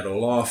 skimmed that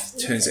all off,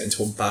 turns it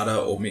into a butter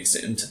or mixed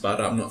it into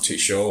butter, I'm not too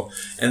sure.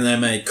 And they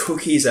made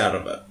cookies out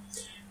of it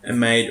and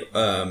made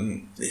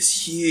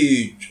this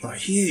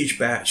huge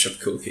batch of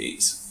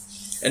cookies.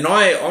 And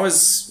I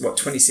was,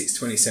 26,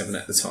 27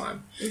 at the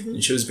time,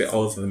 and she was a bit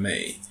older than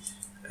me.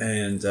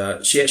 And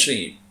she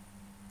actually,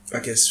 I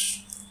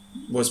guess,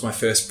 was my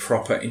first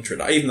proper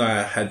introduction. Even though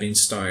I had been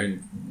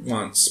stoned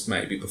once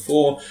maybe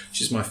before,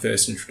 which is my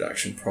first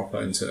introduction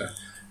proper into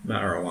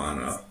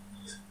marijuana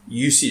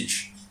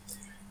usage.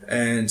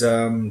 And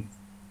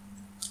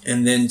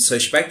then so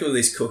she baked all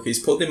these cookies,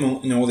 put them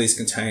all in all these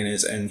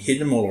containers and hid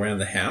them all around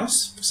the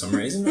house for some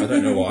reason. I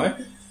don't know why.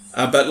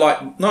 But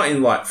like, not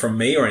in like from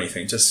me or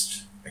anything,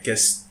 just I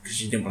guess because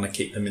she didn't want to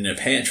keep them in her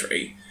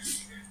pantry.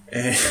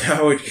 And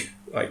I would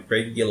like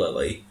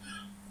regularly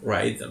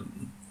raid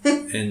them.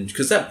 And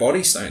because that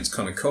body stone's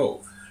kind of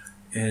cool.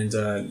 And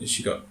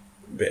she got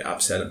a bit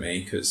upset at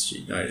me because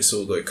she noticed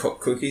all the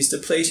cookies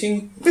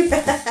depleting.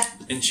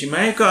 And she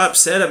may have got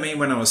upset at me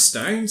when I was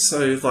stoned,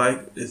 so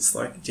like it's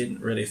like it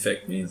didn't really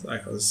affect me. It's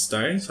like I was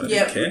stoned, so I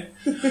didn't care.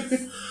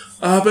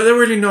 But they're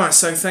really nice,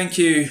 so thank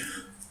you,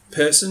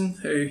 person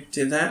who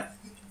did that.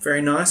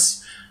 Very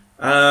nice.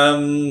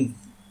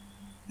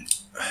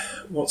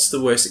 What's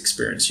the worst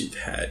experience you've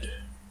had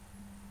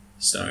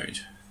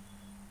stoned?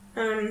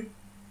 I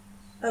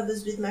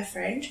was with my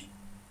friend.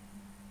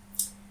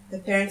 Her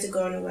parents had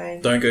gone away.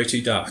 Don't go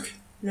too dark.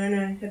 No.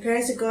 Her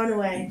parents had gone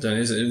away.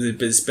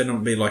 It's better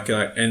not be like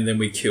and then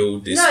we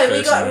killed this No,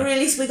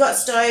 person. we got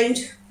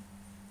stoned,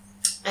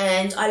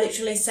 and I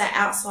literally sat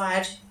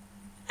outside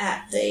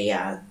at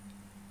the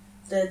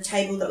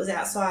table that was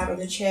outside on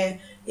the chair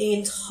the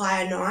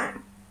entire night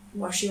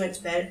while she went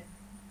to bed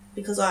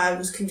because I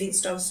was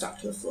convinced I was stuck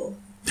to the floor.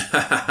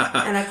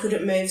 And I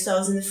couldn't move, so I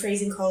was in the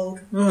freezing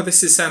cold. Oh,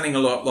 this is sounding a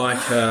lot like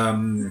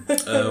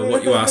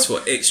what you asked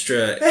for,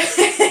 extra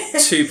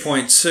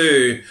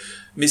 2.2,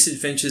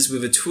 Misadventures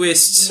with a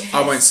Twist. Yes.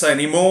 I won't say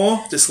any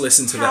more, just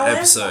listen to that However,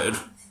 episode.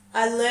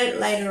 I learnt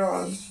later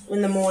on,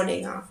 in the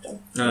morning after,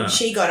 when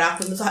she got up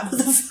and was like, what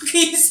the fuck are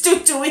you still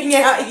doing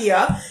out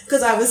here?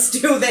 Because I was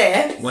still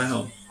there.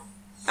 Wow.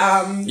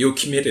 You're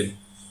committed.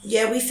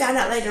 Yeah, we found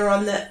out later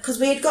on that, because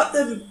we had got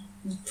them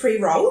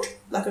pre-rolled,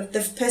 like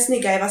the person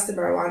who gave us the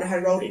marijuana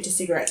had rolled it into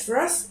cigarettes for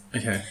us.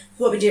 Okay.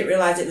 What we didn't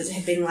realise it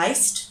had been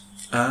laced.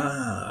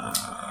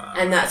 Ah.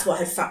 And that's what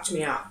had fucked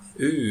me up.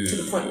 Ooh. To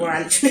the point where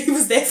I literally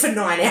was there for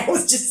 9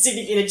 hours just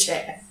sitting in a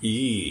chair.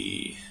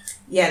 Eee.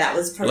 Yeah, that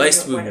was probably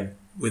laced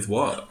with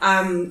what?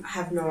 I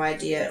have no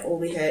idea. All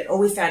we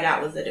found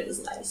out was that it was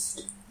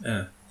laced.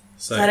 Yeah.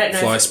 So I don't know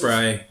fly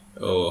spray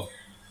or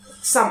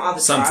some other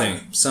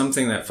drug.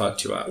 Something that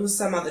fucked you up. It was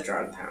some other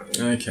drug,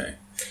 apparently. Okay.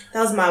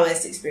 That was my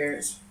worst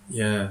experience.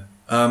 Yeah.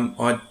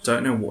 I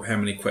don't know how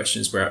many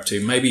questions we're up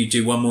to. Maybe you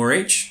do one more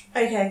each?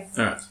 Okay.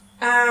 All right.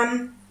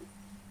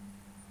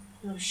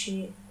 Oh,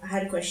 shit. I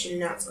had a question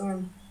and now it's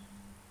gone.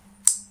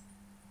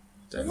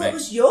 What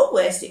was your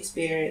worst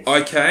experience?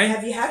 Okay.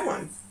 Have you had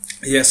one?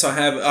 Yes, I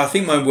have. I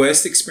think my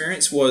worst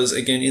experience was,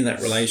 again, in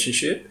that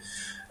relationship.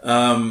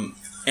 And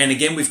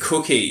again, with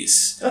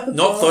cookies.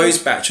 Not those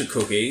batch of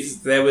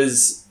cookies. There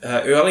was,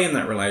 early in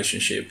that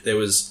relationship, there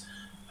was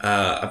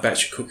a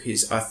batch of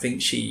cookies I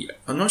think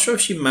I'm not sure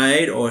if she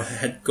made or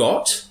had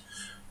got,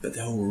 but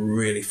they were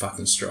really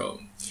fucking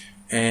strong.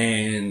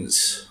 And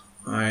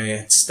I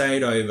had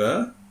stayed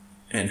over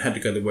and had to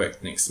go to work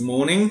the next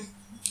morning.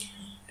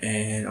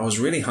 And I was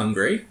really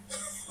hungry.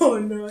 Oh,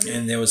 no.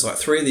 And there was like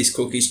 3 of these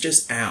cookies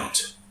just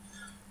out.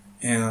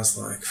 And I was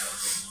like,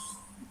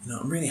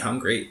 I'm really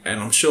hungry. And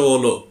I'm sure,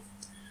 look,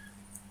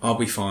 I'll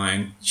be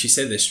fine. She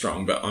said they're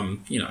strong, but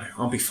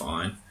I'll be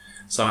fine.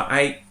 So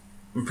I'm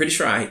pretty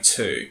sure I ate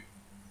 2.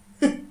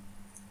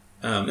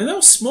 And they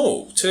were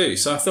small too.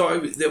 So I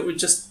thought that would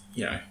just,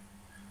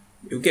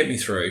 it'll get me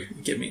through.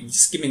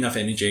 Just give me enough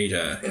energy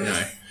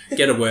to,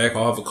 get to work.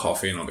 I'll have a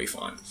coffee and I'll be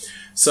fine.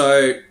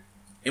 So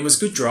it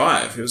was a good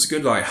drive. It was a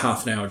good like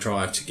half an hour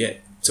drive to get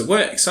to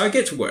work. So I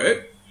get to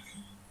work,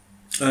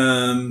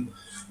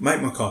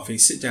 make my coffee,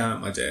 sit down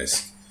at my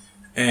desk,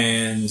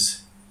 and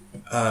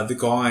the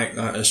guy,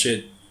 I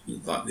shared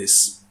like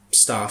this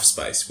staff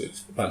space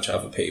with a bunch of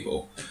other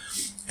people,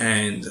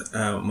 and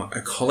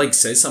a colleague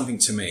said something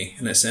to me,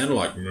 and it sounded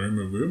like, and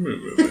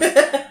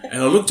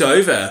I looked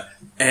over,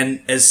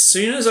 and as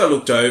soon as I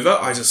looked over,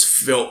 I just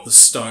felt the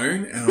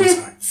stone, and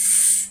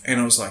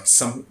I was like,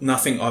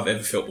 nothing I've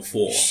ever felt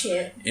before.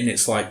 Shit. And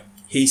it's like,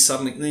 he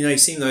suddenly, you've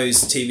seen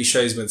those TV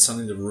shows where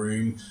suddenly the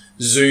room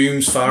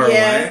zooms far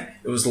away?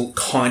 It was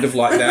kind of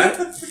like that.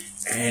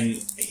 And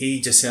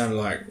he just sounded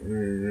like,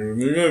 I'm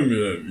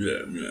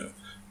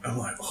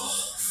like,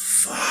 oh,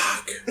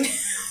 fuck.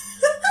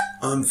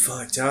 I'm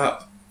fucked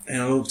up.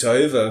 And I looked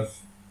over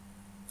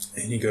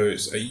and he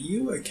goes, are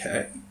you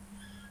okay?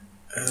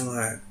 And I'm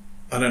like,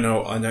 I don't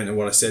know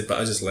what I said, but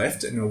I just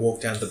left and I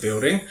walked down the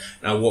building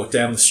and I walked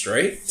down the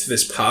street to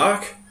this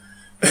park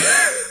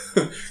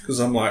because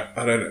I'm like,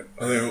 I don't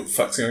know what the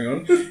fuck's going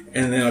on.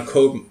 And then I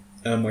called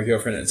my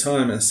girlfriend at the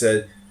time and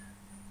said,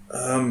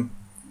 I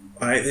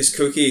ate these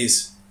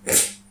cookies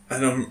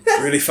and I'm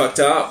really fucked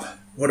up.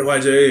 What do I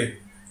do?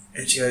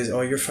 And she goes,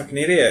 oh, you're a fucking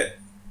idiot.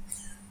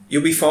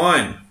 You'll be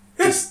fine.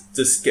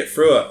 Just get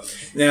through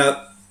it.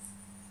 Now,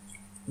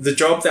 the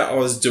job that I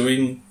was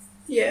doing,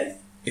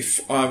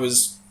 if I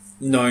was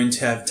known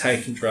to have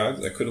taken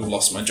drugs, I could have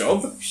lost my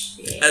job,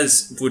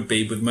 as would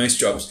be with most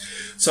jobs.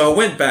 So I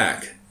went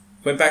back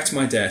to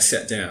my desk,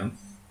 sat down,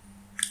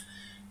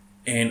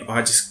 and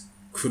I just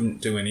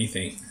couldn't do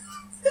anything.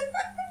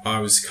 I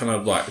was kind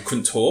of like, I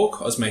couldn't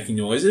talk. I was making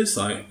noises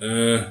like,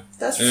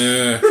 That's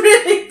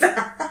really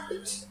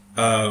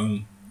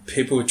bad.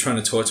 People were trying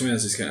to talk to me. I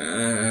was just going,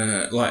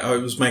 like I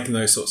was making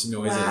those sorts of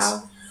noises.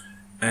 Wow.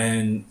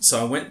 And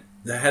so I went,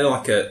 they had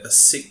like a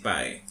sick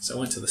bay. So I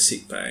went to the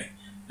sick bay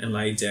and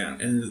laid down.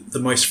 And the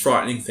most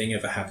frightening thing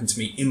ever happened to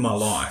me in my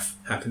life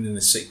happened in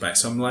the sick bay.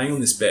 So I'm laying on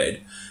this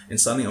bed and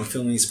suddenly I'm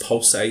feeling this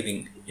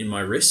pulsating in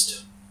my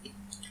wrist.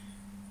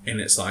 And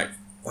it's like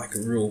a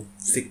real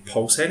thick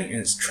pulsating and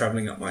it's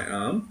travelling up my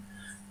arm.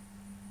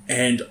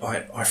 And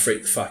I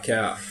freak the fuck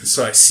out.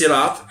 So I sit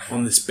up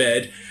on this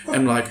bed and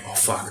I'm like, oh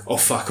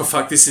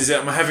fuck, this is it.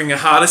 I'm having a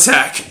heart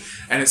attack.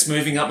 And it's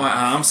moving up my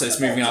arm, so it's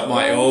moving up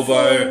my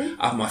elbow,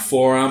 up my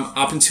forearm,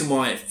 up into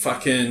my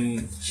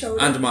fucking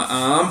shoulder, under my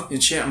arm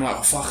and shit. I'm like,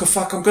 oh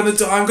fuck, I'm gonna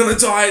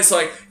die. It's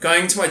like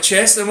going to my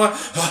chest and I'm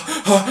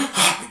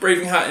like,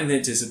 breathing hard, and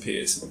it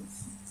disappears.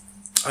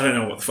 I don't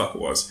know what the fuck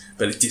it was,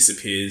 but it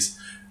disappears.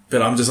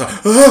 But I'm just like,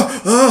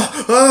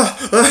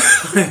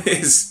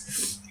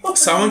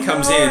 someone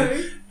comes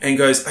in and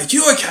goes, are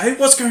you okay?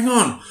 What's going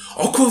on?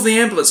 I'll call the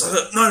ambulance. I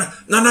thought,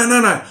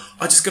 no.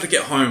 I just got to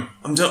get home.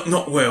 I'm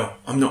not well.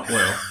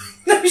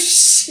 No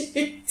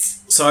shit.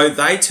 So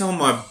they tell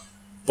my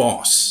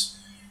boss,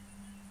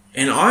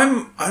 and I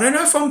don't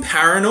know if I'm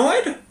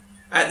paranoid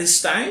at this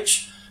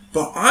stage,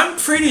 but I'm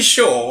pretty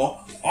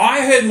sure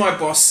I heard my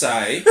boss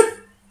say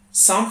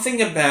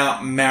something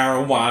about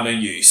marijuana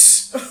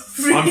use.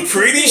 I'm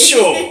pretty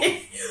sure.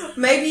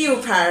 Maybe you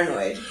were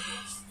paranoid.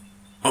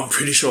 I'm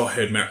pretty sure I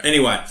heard marijuana.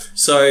 Anyway,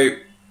 so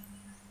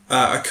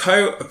a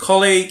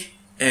colleague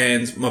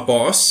and my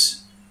boss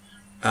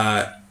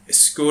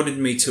escorted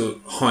me to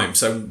home.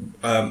 So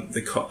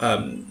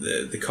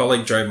the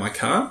colleague drove my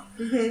car.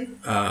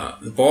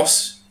 Mm-hmm. The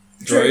boss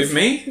drove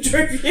me.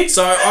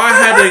 So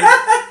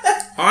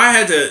I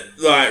had to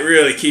like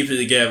really keep it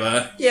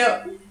together.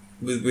 Yep.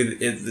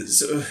 With it,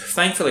 so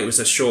thankfully it was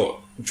a short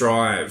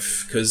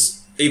drive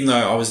because even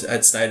though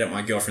I'd stayed at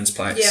my girlfriend's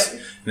place,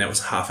 and that was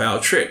a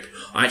half-hour trip,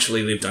 I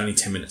actually lived only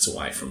 10 minutes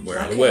away from where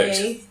I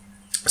worked.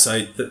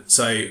 So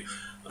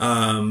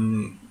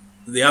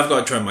the other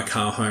guy drove my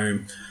car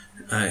home.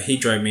 He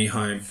drove me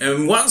home.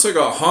 And once I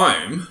got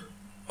home,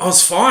 I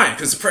was fine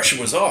because the pressure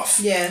was off.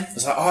 Yeah. I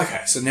was like, oh,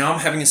 okay, so now I'm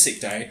having a sick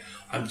day.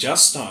 I'm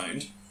just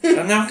stoned.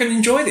 And now I can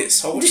enjoy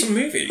this. I'll watch some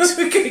movies.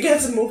 We're going to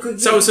get some more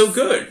cookies. So it was all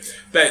good.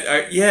 But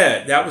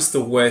that was the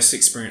worst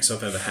experience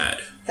I've ever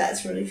had.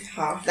 That's really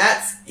hard.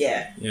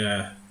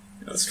 Yeah.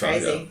 That's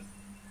crazy.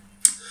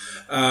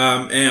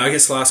 And I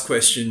guess last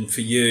question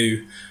for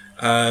you.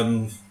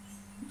 Can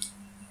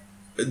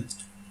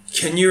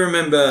you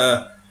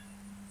remember,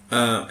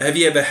 have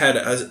you ever had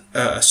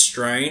a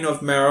strain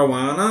of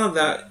marijuana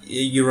that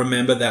you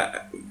remember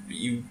that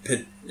you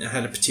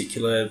had a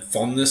particular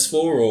fondness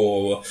for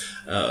or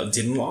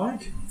didn't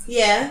like?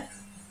 Yeah.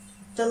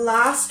 The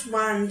last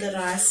one that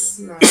I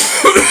smoked,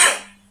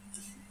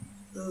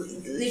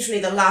 literally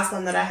the last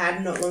one that I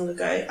had not long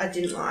ago, I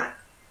didn't like.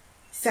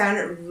 Found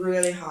it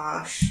really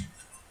harsh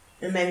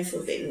and made me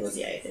feel a bit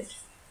nauseated.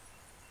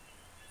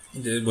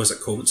 Was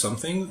it called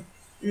something?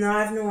 No,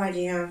 I have no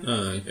idea. Oh,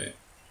 okay.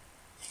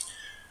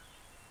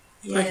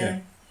 Yeah.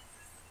 Okay.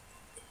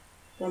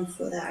 One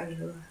before that I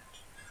really liked.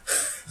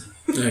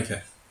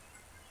 Okay.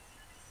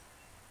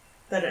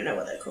 But I don't know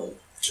what they're called.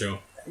 Sure.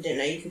 I didn't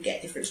know you could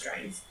get different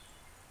strains.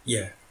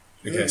 Yeah.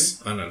 I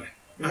guess. I don't know.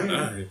 I don't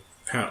know.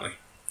 Apparently.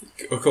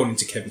 According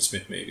to Kevin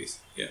Smith movies.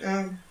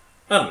 Yeah.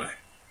 I don't know.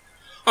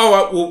 All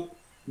right, well,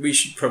 we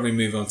should probably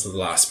move on to the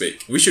last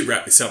bit. We should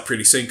wrap this up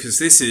pretty soon because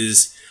this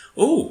is,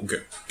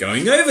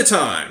 going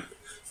overtime.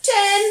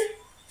 10.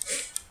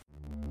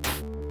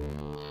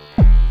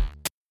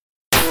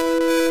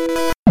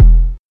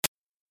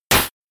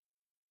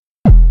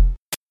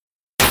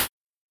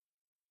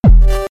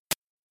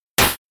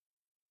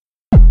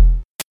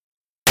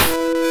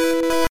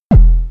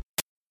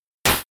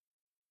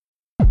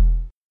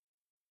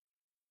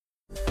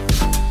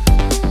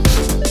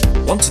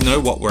 Want to know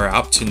what we're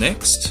up to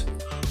next?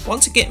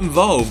 Want to get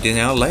involved in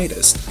our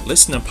latest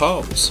listener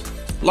polls?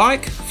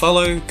 Like,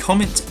 follow,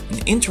 comment,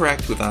 and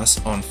interact with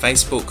us on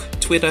Facebook,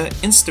 Twitter,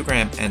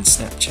 Instagram, and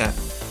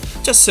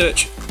Snapchat. Just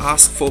search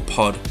Ask for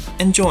Pod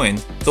and join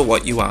the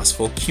What You Asked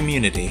For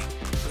community.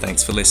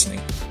 Thanks for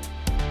listening.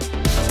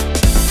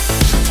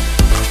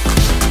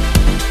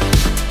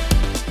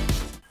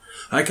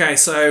 Okay,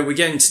 so we're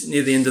getting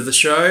near the end of the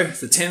show,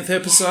 the 10th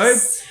episode.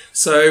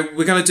 So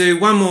we're going to do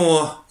one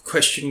more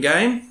question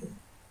game,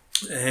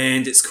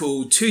 and it's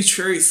called 2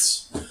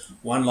 Truths,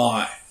 1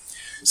 Lie.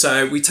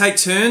 So we take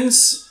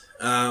turns,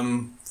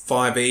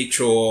 5 each,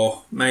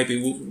 or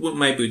maybe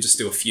we'll just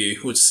do a few.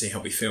 We'll just see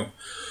how we feel,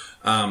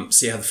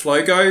 see how the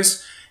flow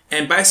goes.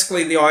 And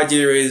basically the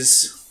idea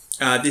is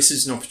this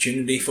is an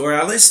opportunity for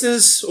our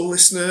listeners or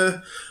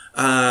listener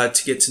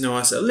to get to know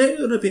us a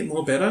little bit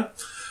more better.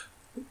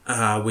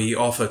 We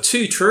offer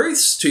 2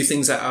 truths, 2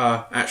 things that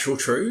are actual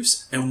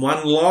truths, and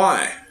 1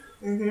 lie.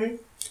 Mm-hmm.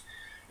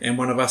 and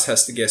one of us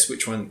has to guess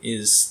which one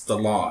is the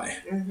lie.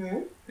 Mm-hmm.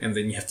 And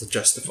then you have to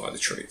justify the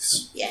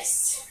truths.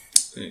 Yes.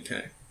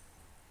 Okay.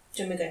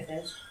 Do you want me to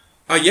go first?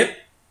 Oh, yep.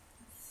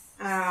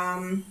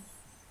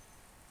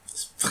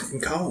 It's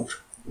fucking cold.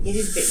 It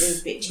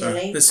is a bit chilly.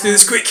 Right, let's do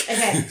this quick.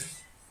 Okay.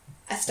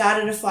 I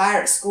started a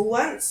fire at school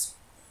once.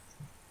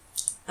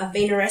 I've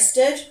been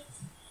arrested.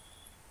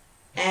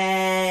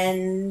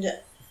 And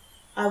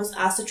I was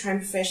asked to train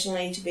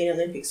professionally to be an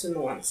Olympic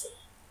swimmer once.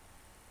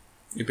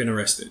 You've been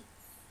arrested.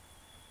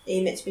 Are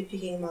you meant to be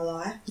picking my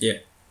lie? Yeah.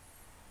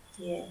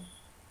 Yeah.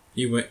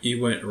 You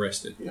weren't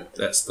arrested. No.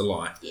 That's the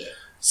lie. Yeah.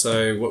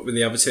 So what were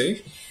the other two?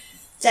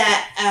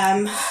 That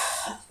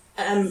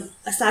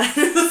I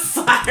started a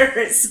fire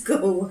at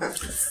school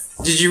once.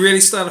 Did you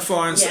really start a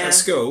fire Yeah. at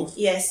school?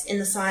 Yes, in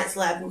the science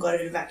lab and got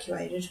it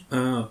evacuated.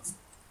 Oh.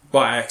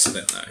 By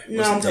accident, though. It No,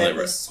 wasn't on deliberate.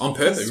 purpose. On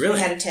purpose, Because really? We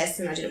had a test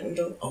and I didn't want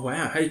to do it. Oh,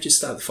 wow. How did you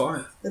start the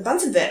fire? The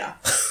Bunsen burner.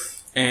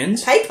 And?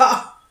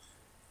 Paper.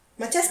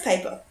 My test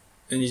paper.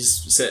 And you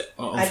just set it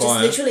on I fire?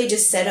 just literally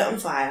just set it on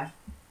fire.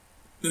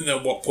 And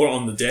then what, put it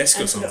on the desk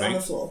And or put it on something?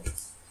 the floor.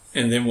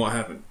 And then what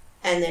happened?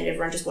 And then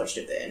everyone just watched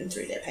it burn and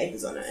threw their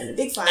papers on it. And a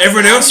big fire.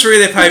 Everyone else threw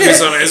their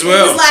papers on it as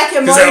well. It was like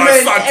a 'Cause they're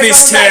moment. like, fuck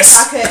this Everyone was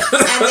test. like,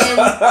 fuck it. And then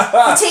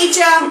the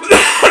teacher,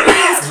 who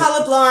was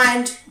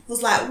colourblind,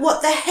 was like,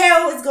 what the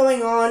hell is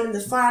going on? And the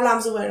fire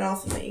alarms all went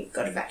off and we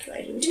got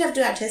evacuated. We didn't have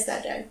to do our test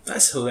that day.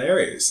 That's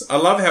hilarious. I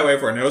love how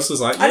everyone else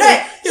was like, I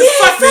know.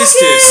 fuck this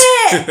test.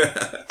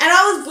 And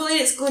I was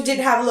bullied at school,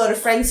 didn't have a lot of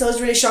friends, so I was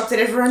really shocked that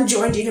everyone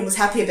joined in and was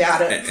happy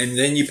about it. And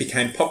then you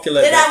became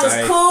popular Then that I was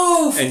day.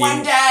 cool for And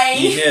one day.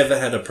 You never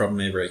had a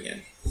problem ever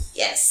again.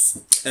 Yes.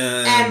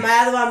 And my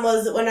other one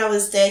was that when I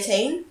was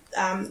 13,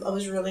 I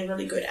was really,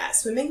 really good at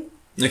swimming.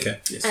 Okay,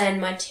 yes. And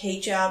my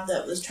teacher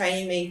that was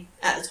training me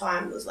at the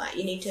time was like,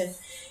 you need to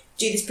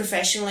do this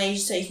professionally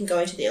so you can go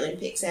into the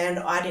Olympics. And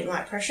I didn't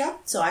like pressure,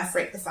 so I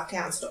freaked the fuck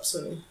out and stopped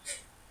swimming.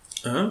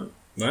 Oh,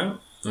 wow.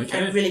 Okay.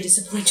 And really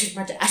disappointed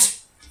my dad.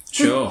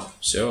 Sure.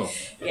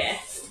 Yeah.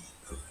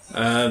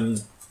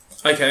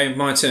 Okay,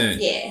 my turn.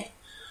 Yeah.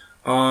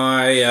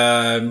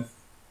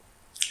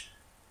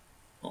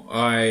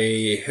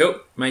 I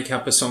helped make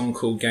up a song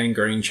called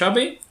Gangrene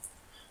Chubby.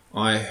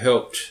 I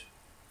helped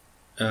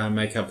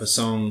make up a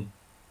song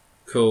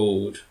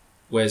called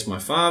Where's My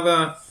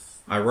Father.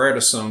 I wrote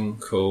a song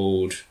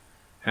called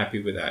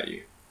Happy Without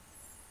You.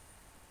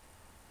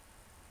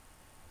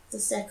 The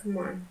second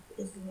one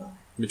is the lie.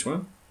 Which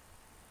one?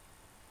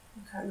 I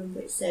can't remember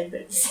what it said,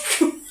 but the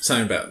second one.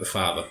 Something about the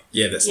father.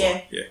 Yeah, that's Yeah.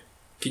 right. Yeah.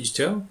 Could you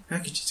tell? How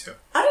could you tell?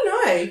 I don't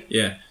know.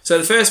 Yeah. So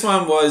the first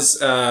one was,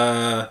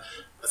 I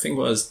think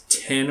it was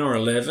 10 or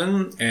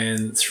 11,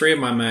 and three of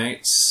my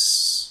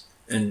mates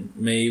and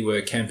me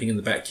were camping in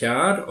the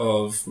backyard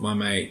of my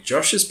mate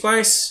Josh's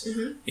place.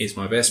 Mm-hmm. He's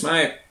my best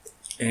mate.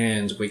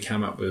 And we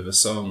came up with a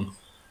song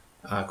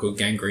called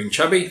Gangrene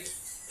Chubby.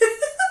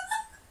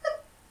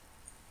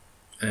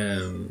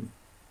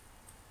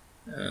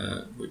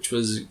 Which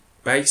was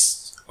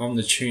based on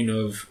the tune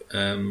of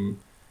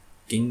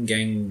Ging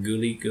Gang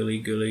Gully Gully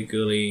Gully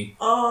Gully.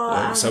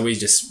 Oh, So we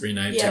just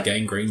renamed yeah. to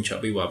Gangrene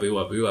Chubby Wubby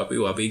Wubby Wubby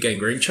Wubby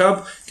Gangrene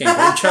Chub.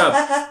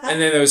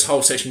 And then there was a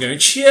whole section going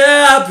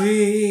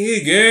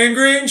Chubby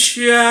Gangrene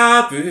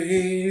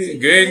Chubby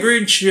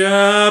Gangrene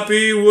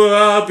Chubby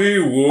Wubby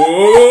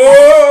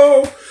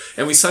Whoa.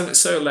 And we sung it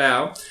so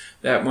loud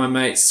that my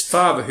mate's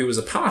father, who was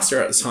a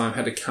pastor at the time,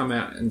 had to come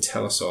out and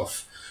tell us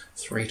off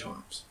 3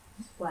 times.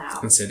 wow.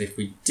 And said if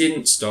we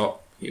didn't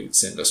stop, he would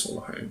send us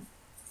all home.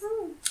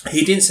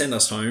 He didn't send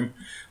us home,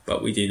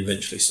 but we did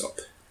eventually stop.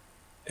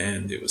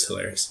 And it was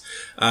hilarious.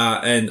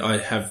 And I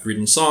have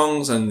written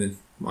songs, and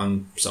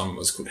one song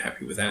was called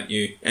Happy Without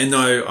You. And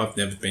no, I've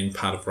never been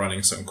part of writing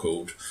a song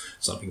called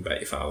Something About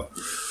Your Father.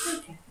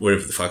 Okay.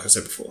 Whatever the fuck I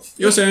said before.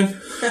 Your turn.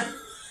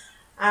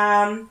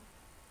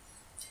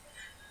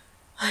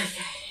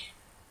 Okay.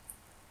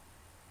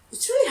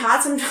 It's really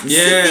hard sometimes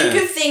Yeah. to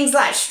think of things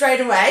like straight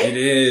away. It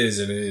is.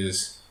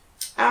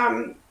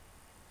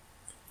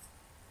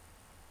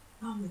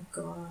 Oh my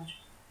god.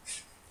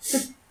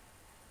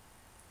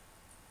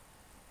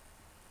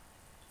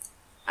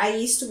 I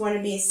used to want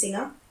to be a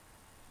singer.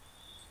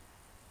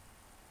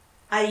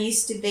 I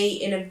used to be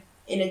in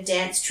a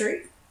dance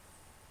troupe.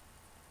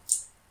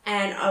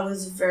 And I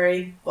was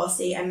very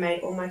bossy and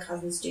made all my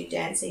cousins do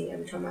dancing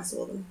every time I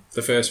saw them.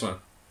 The first one.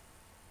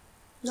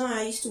 No,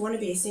 I used to want to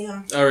be a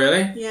singer. Oh,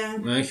 really? Yeah.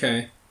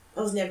 Okay. I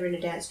was never in a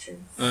dance troupe.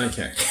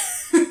 Okay.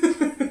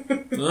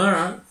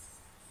 Alright.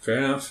 Fair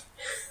enough.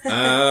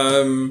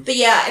 But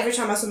yeah, every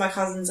time I saw my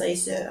cousins, I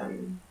used to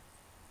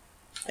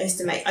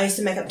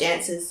make up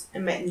dances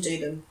and make them do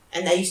them,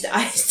 and I used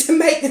to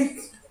make them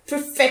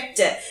perfect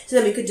it so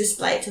that we could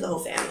display it to the whole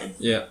family.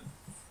 Yeah.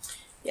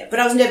 Yeah, but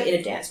I was never in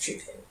a dance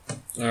troupe.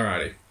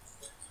 Alrighty.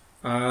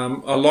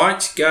 I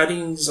liked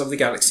Guardians of the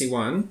Galaxy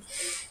 1.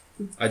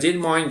 I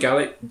didn't mind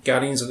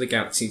Guardians of the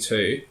Galaxy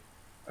 2.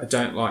 I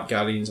don't like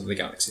Guardians of the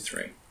Galaxy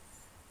 3.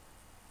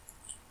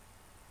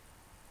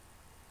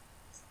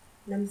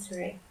 Number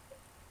 3.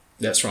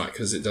 That's right,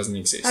 because it doesn't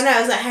exist. I know,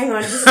 I was like, hang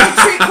on, this is a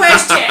trick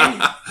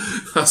question. I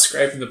was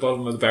scraping the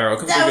bottom of the barrel. I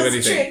couldn't That think of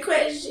was a anything. trick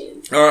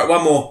question. All right,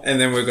 one more,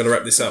 and then we've got to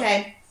wrap this up.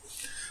 Okay.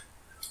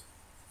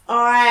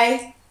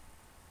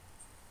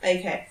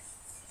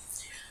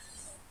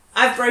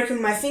 I've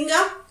broken my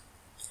finger,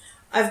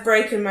 I've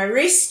broken my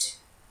wrist,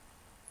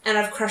 and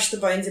I've crushed the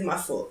bones in my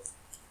foot.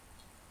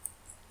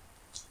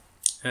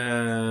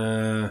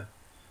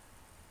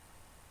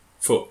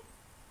 Foot.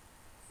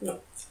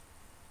 No.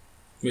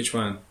 Which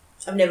one?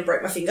 I've never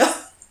broke my finger.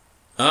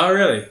 Oh,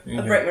 really?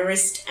 I broke my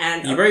wrist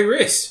and... You broke your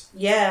wrist?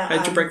 Yeah.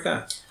 How'd you break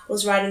that? I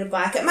was riding a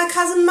bike at my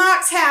cousin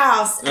Mark's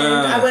house and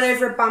I went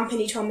over a bump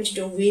and he told me to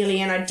do a wheelie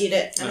and I did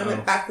it and I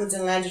went backwards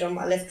and landed on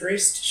my left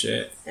wrist.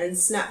 Shit. And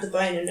snapped the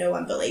bone and no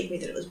one believed me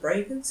that it was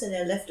broken, so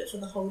they left it for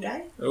the whole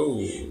day. Oh.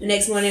 The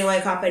next morning I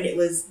woke up and it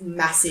was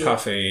massive.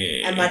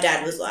 Puffy. And my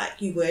dad was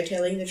like, you were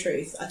telling the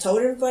truth. I told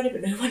everybody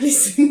but no one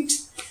listened.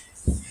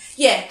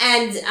 Yeah,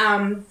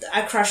 and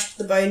I crushed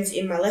the bones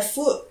in my left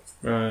foot.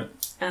 Right.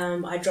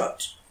 I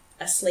dropped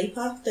a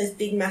sleeper, those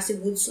big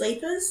massive wood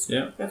sleepers.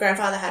 Yeah. My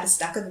grandfather had a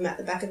stack of them at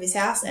the back of his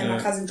house and my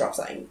cousin dropped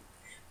something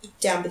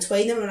down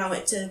between them and I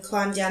went to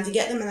climb down to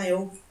get them and they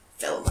all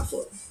fell on my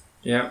foot.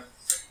 Yeah.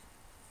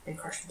 And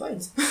crushed the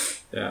bones.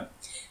 Yeah.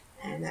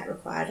 And that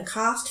required a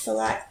cast for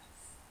like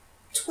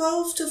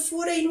 12 to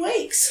 14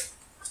 weeks.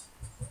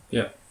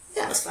 Yeah.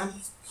 That was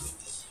fun.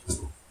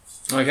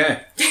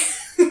 Okay.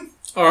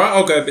 All right,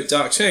 I'll go a bit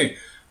dark too.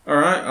 All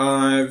right,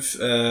 I've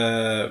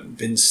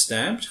been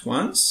stabbed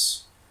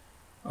once.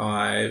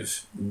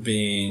 I've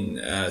been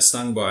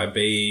stung by a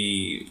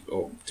bee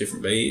or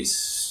different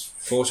bees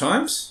 4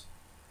 times.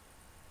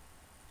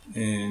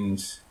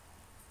 And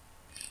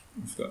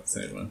I forgot the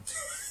third one.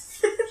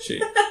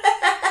 Shit.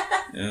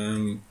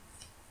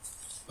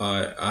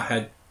 I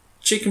had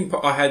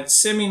I had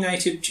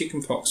semi-native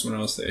chicken pox when I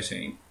was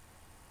 13.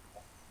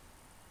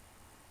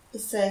 The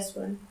first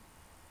one.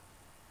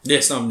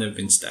 Yes, I've never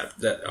been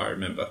stabbed. That I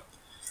remember.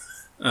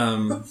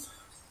 Though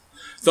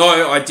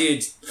I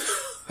did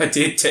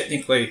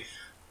technically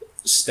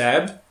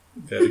stab,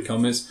 inverted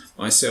commas,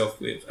 myself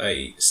with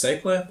a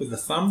stapler with a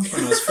thumb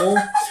when I was 4.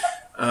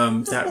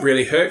 That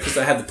really hurt because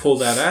I had to pull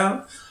that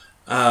out.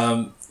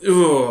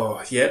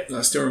 Yep,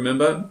 I still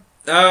remember.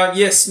 I've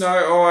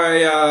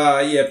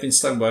been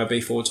stung by a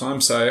bee 4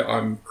 times, so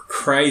I'm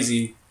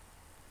crazy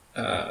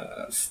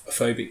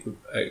phobic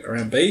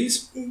around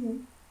bees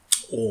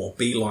or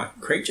bee-like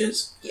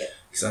creatures. Yeah.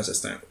 Because I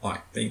just don't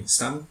like being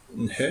stung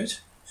and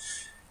hurt.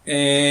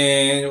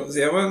 And what was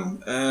the other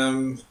one?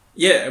 And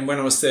when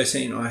I was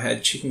 13, I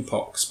had chicken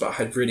pox, but I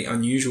had really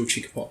unusual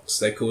chicken pox.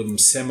 They called them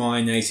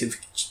semi-native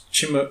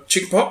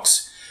chicken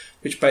pox,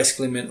 which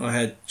basically meant I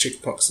had chicken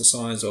pox the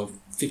size of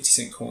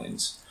 50-cent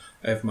coins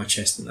over my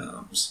chest and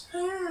arms.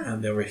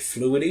 And they were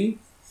fluidy,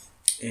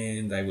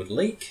 and they would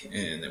leak,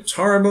 and it was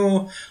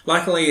horrible.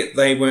 Luckily,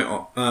 they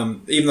weren't,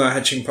 even though I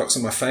had chicken pox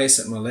on my face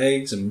and my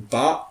legs and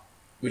butt,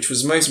 which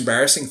was the most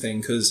embarrassing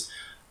thing because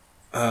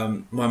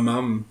my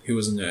mum, who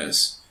was a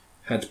nurse,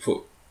 had to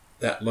put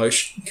that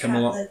lotion,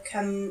 cameline,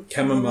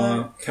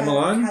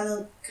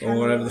 or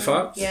whatever the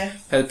fuck,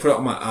 had to put it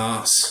on my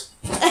ass.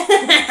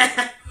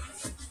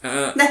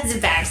 That's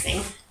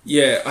embarrassing.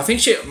 Yeah, I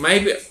think she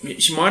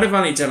might have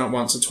only done it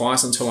once or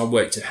twice until I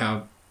worked out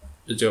how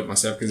to do it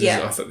myself because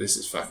I thought this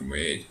is fucking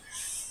weird.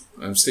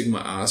 I'm sticking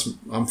my ass.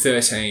 I'm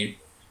 13.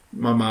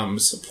 My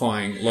mum's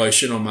applying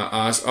lotion on my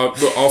ass.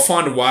 I'll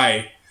find a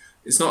way.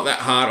 It's not that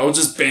hard. I'll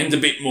just bend a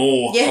bit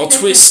more. Yeah. I'll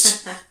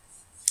twist.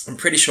 I'm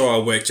pretty sure I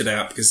worked it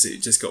out because it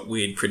just got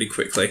weird pretty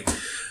quickly.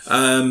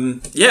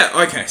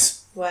 Okay.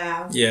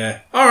 Wow. Yeah.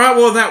 All right,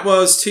 well, that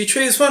was 2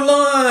 Truths, 1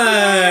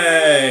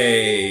 Lie.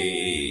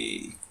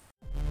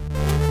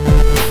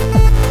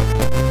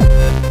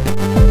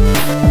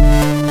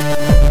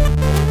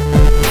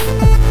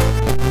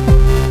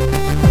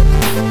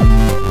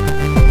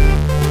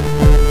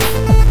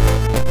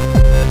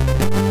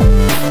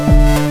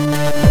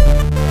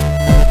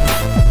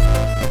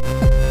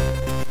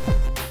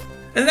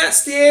 And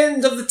that's the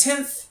end of the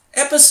 10th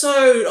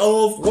episode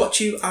of What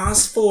You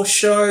Asked For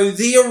show.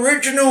 The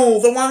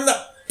original, the one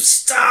that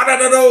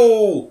started it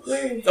all.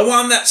 Word. The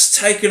one that's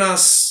taken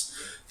us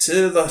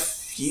to the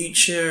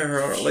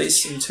future, or at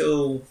least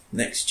until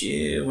next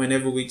year,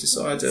 whenever we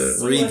decide to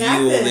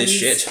review all this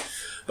shit.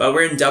 But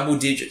we're in double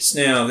digits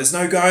now. There's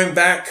no going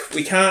back.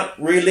 We can't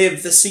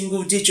relive the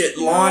single digit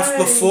life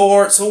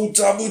before. It's all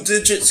double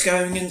digits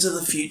going into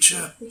the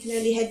future. We can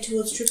only head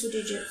towards triple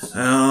digits.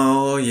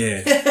 Oh,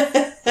 yeah.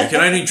 We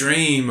can only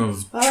dream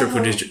of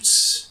triple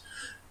digits.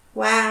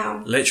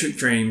 Wow. Electric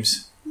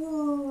dreams.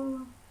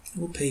 Oh.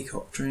 Or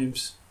peacock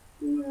dreams.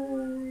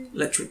 No.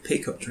 Electric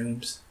peacock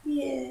dreams.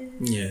 Yeah.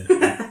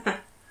 Yeah.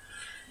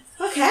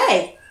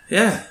 Okay.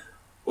 Yeah.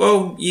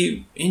 Well,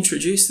 you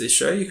introduced this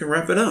show. You can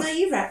wrap it up. No,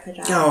 you wrap it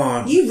up. Go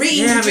on. You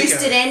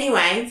reintroduced it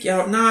anyway.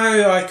 Yeah,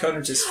 no, I kind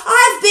of just...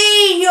 I've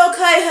been your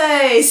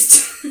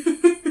co-host,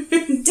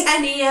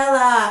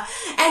 Daniella,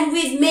 and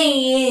with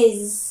me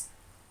is...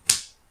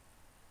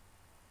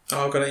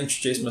 Oh, I've got to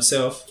introduce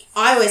myself.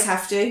 I always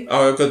have to.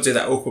 Oh, I've got to do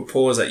that awkward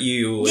pause that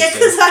you always Yeah, do.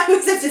 because I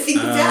always have to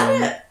think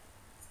about it.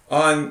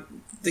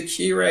 I'm the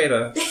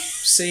Q-rator,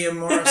 C.M.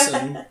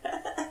 Morrison.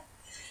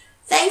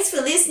 Thanks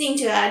for listening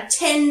to our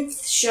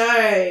 10th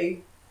show.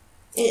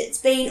 It's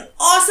been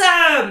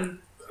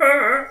awesome!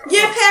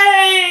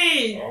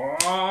 Yippee!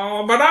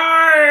 Oh, but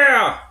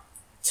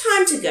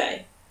Time to go.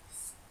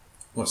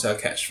 What's our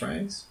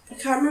catchphrase? I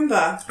can't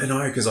remember. I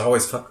know, because I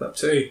always fuck up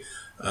too.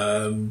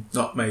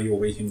 Not may your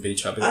weekend be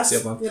chubby, that's the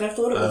other one. What I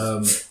thought it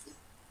was.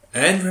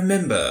 And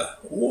remember,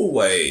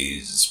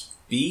 always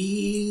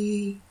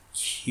be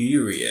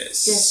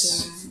curious.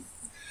 That's right.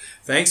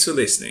 Thanks for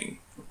listening.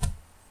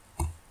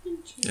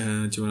 Do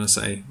you want to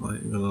say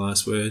the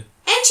last word?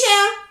 And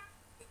ciao!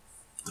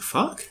 The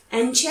fuck?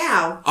 And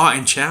ciao. Oh,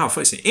 and ciao. I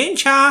thought you said, and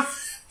ciao.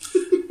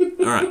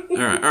 Alright.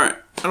 I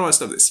don't want to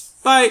stop this.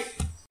 Bye.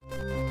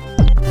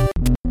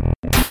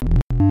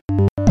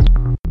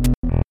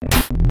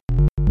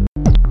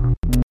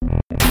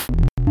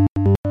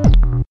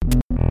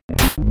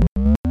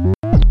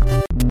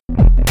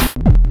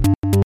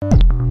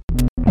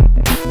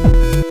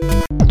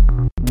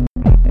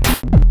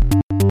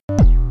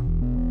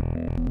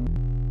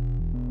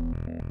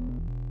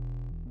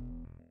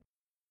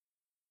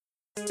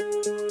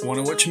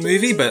 Want to watch a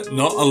movie but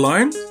not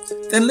alone?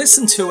 Then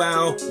listen to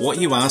our What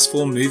You Asked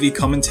For movie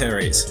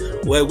commentaries,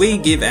 where we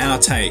give our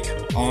take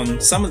on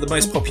some of the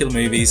most popular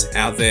movies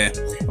out there.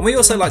 And we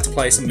also like to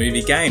play some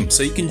movie games,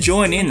 so you can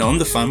join in on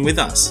the fun with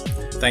us.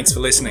 Thanks for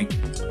listening.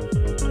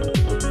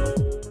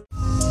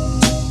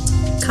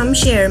 Come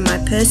share in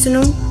my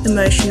personal,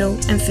 emotional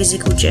and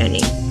physical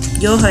journey.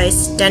 Your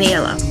host,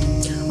 Daniella,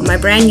 on my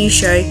brand new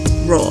show,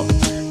 Raw,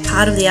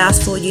 part of the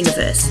Asked For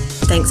universe.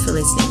 Thanks for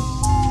listening.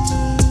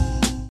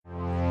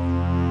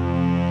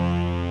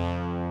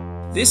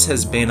 This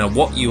has been a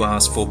What You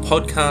Asked For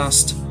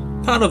podcast,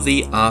 part of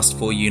the Asked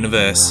For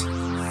universe.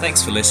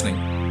 Thanks for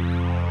listening.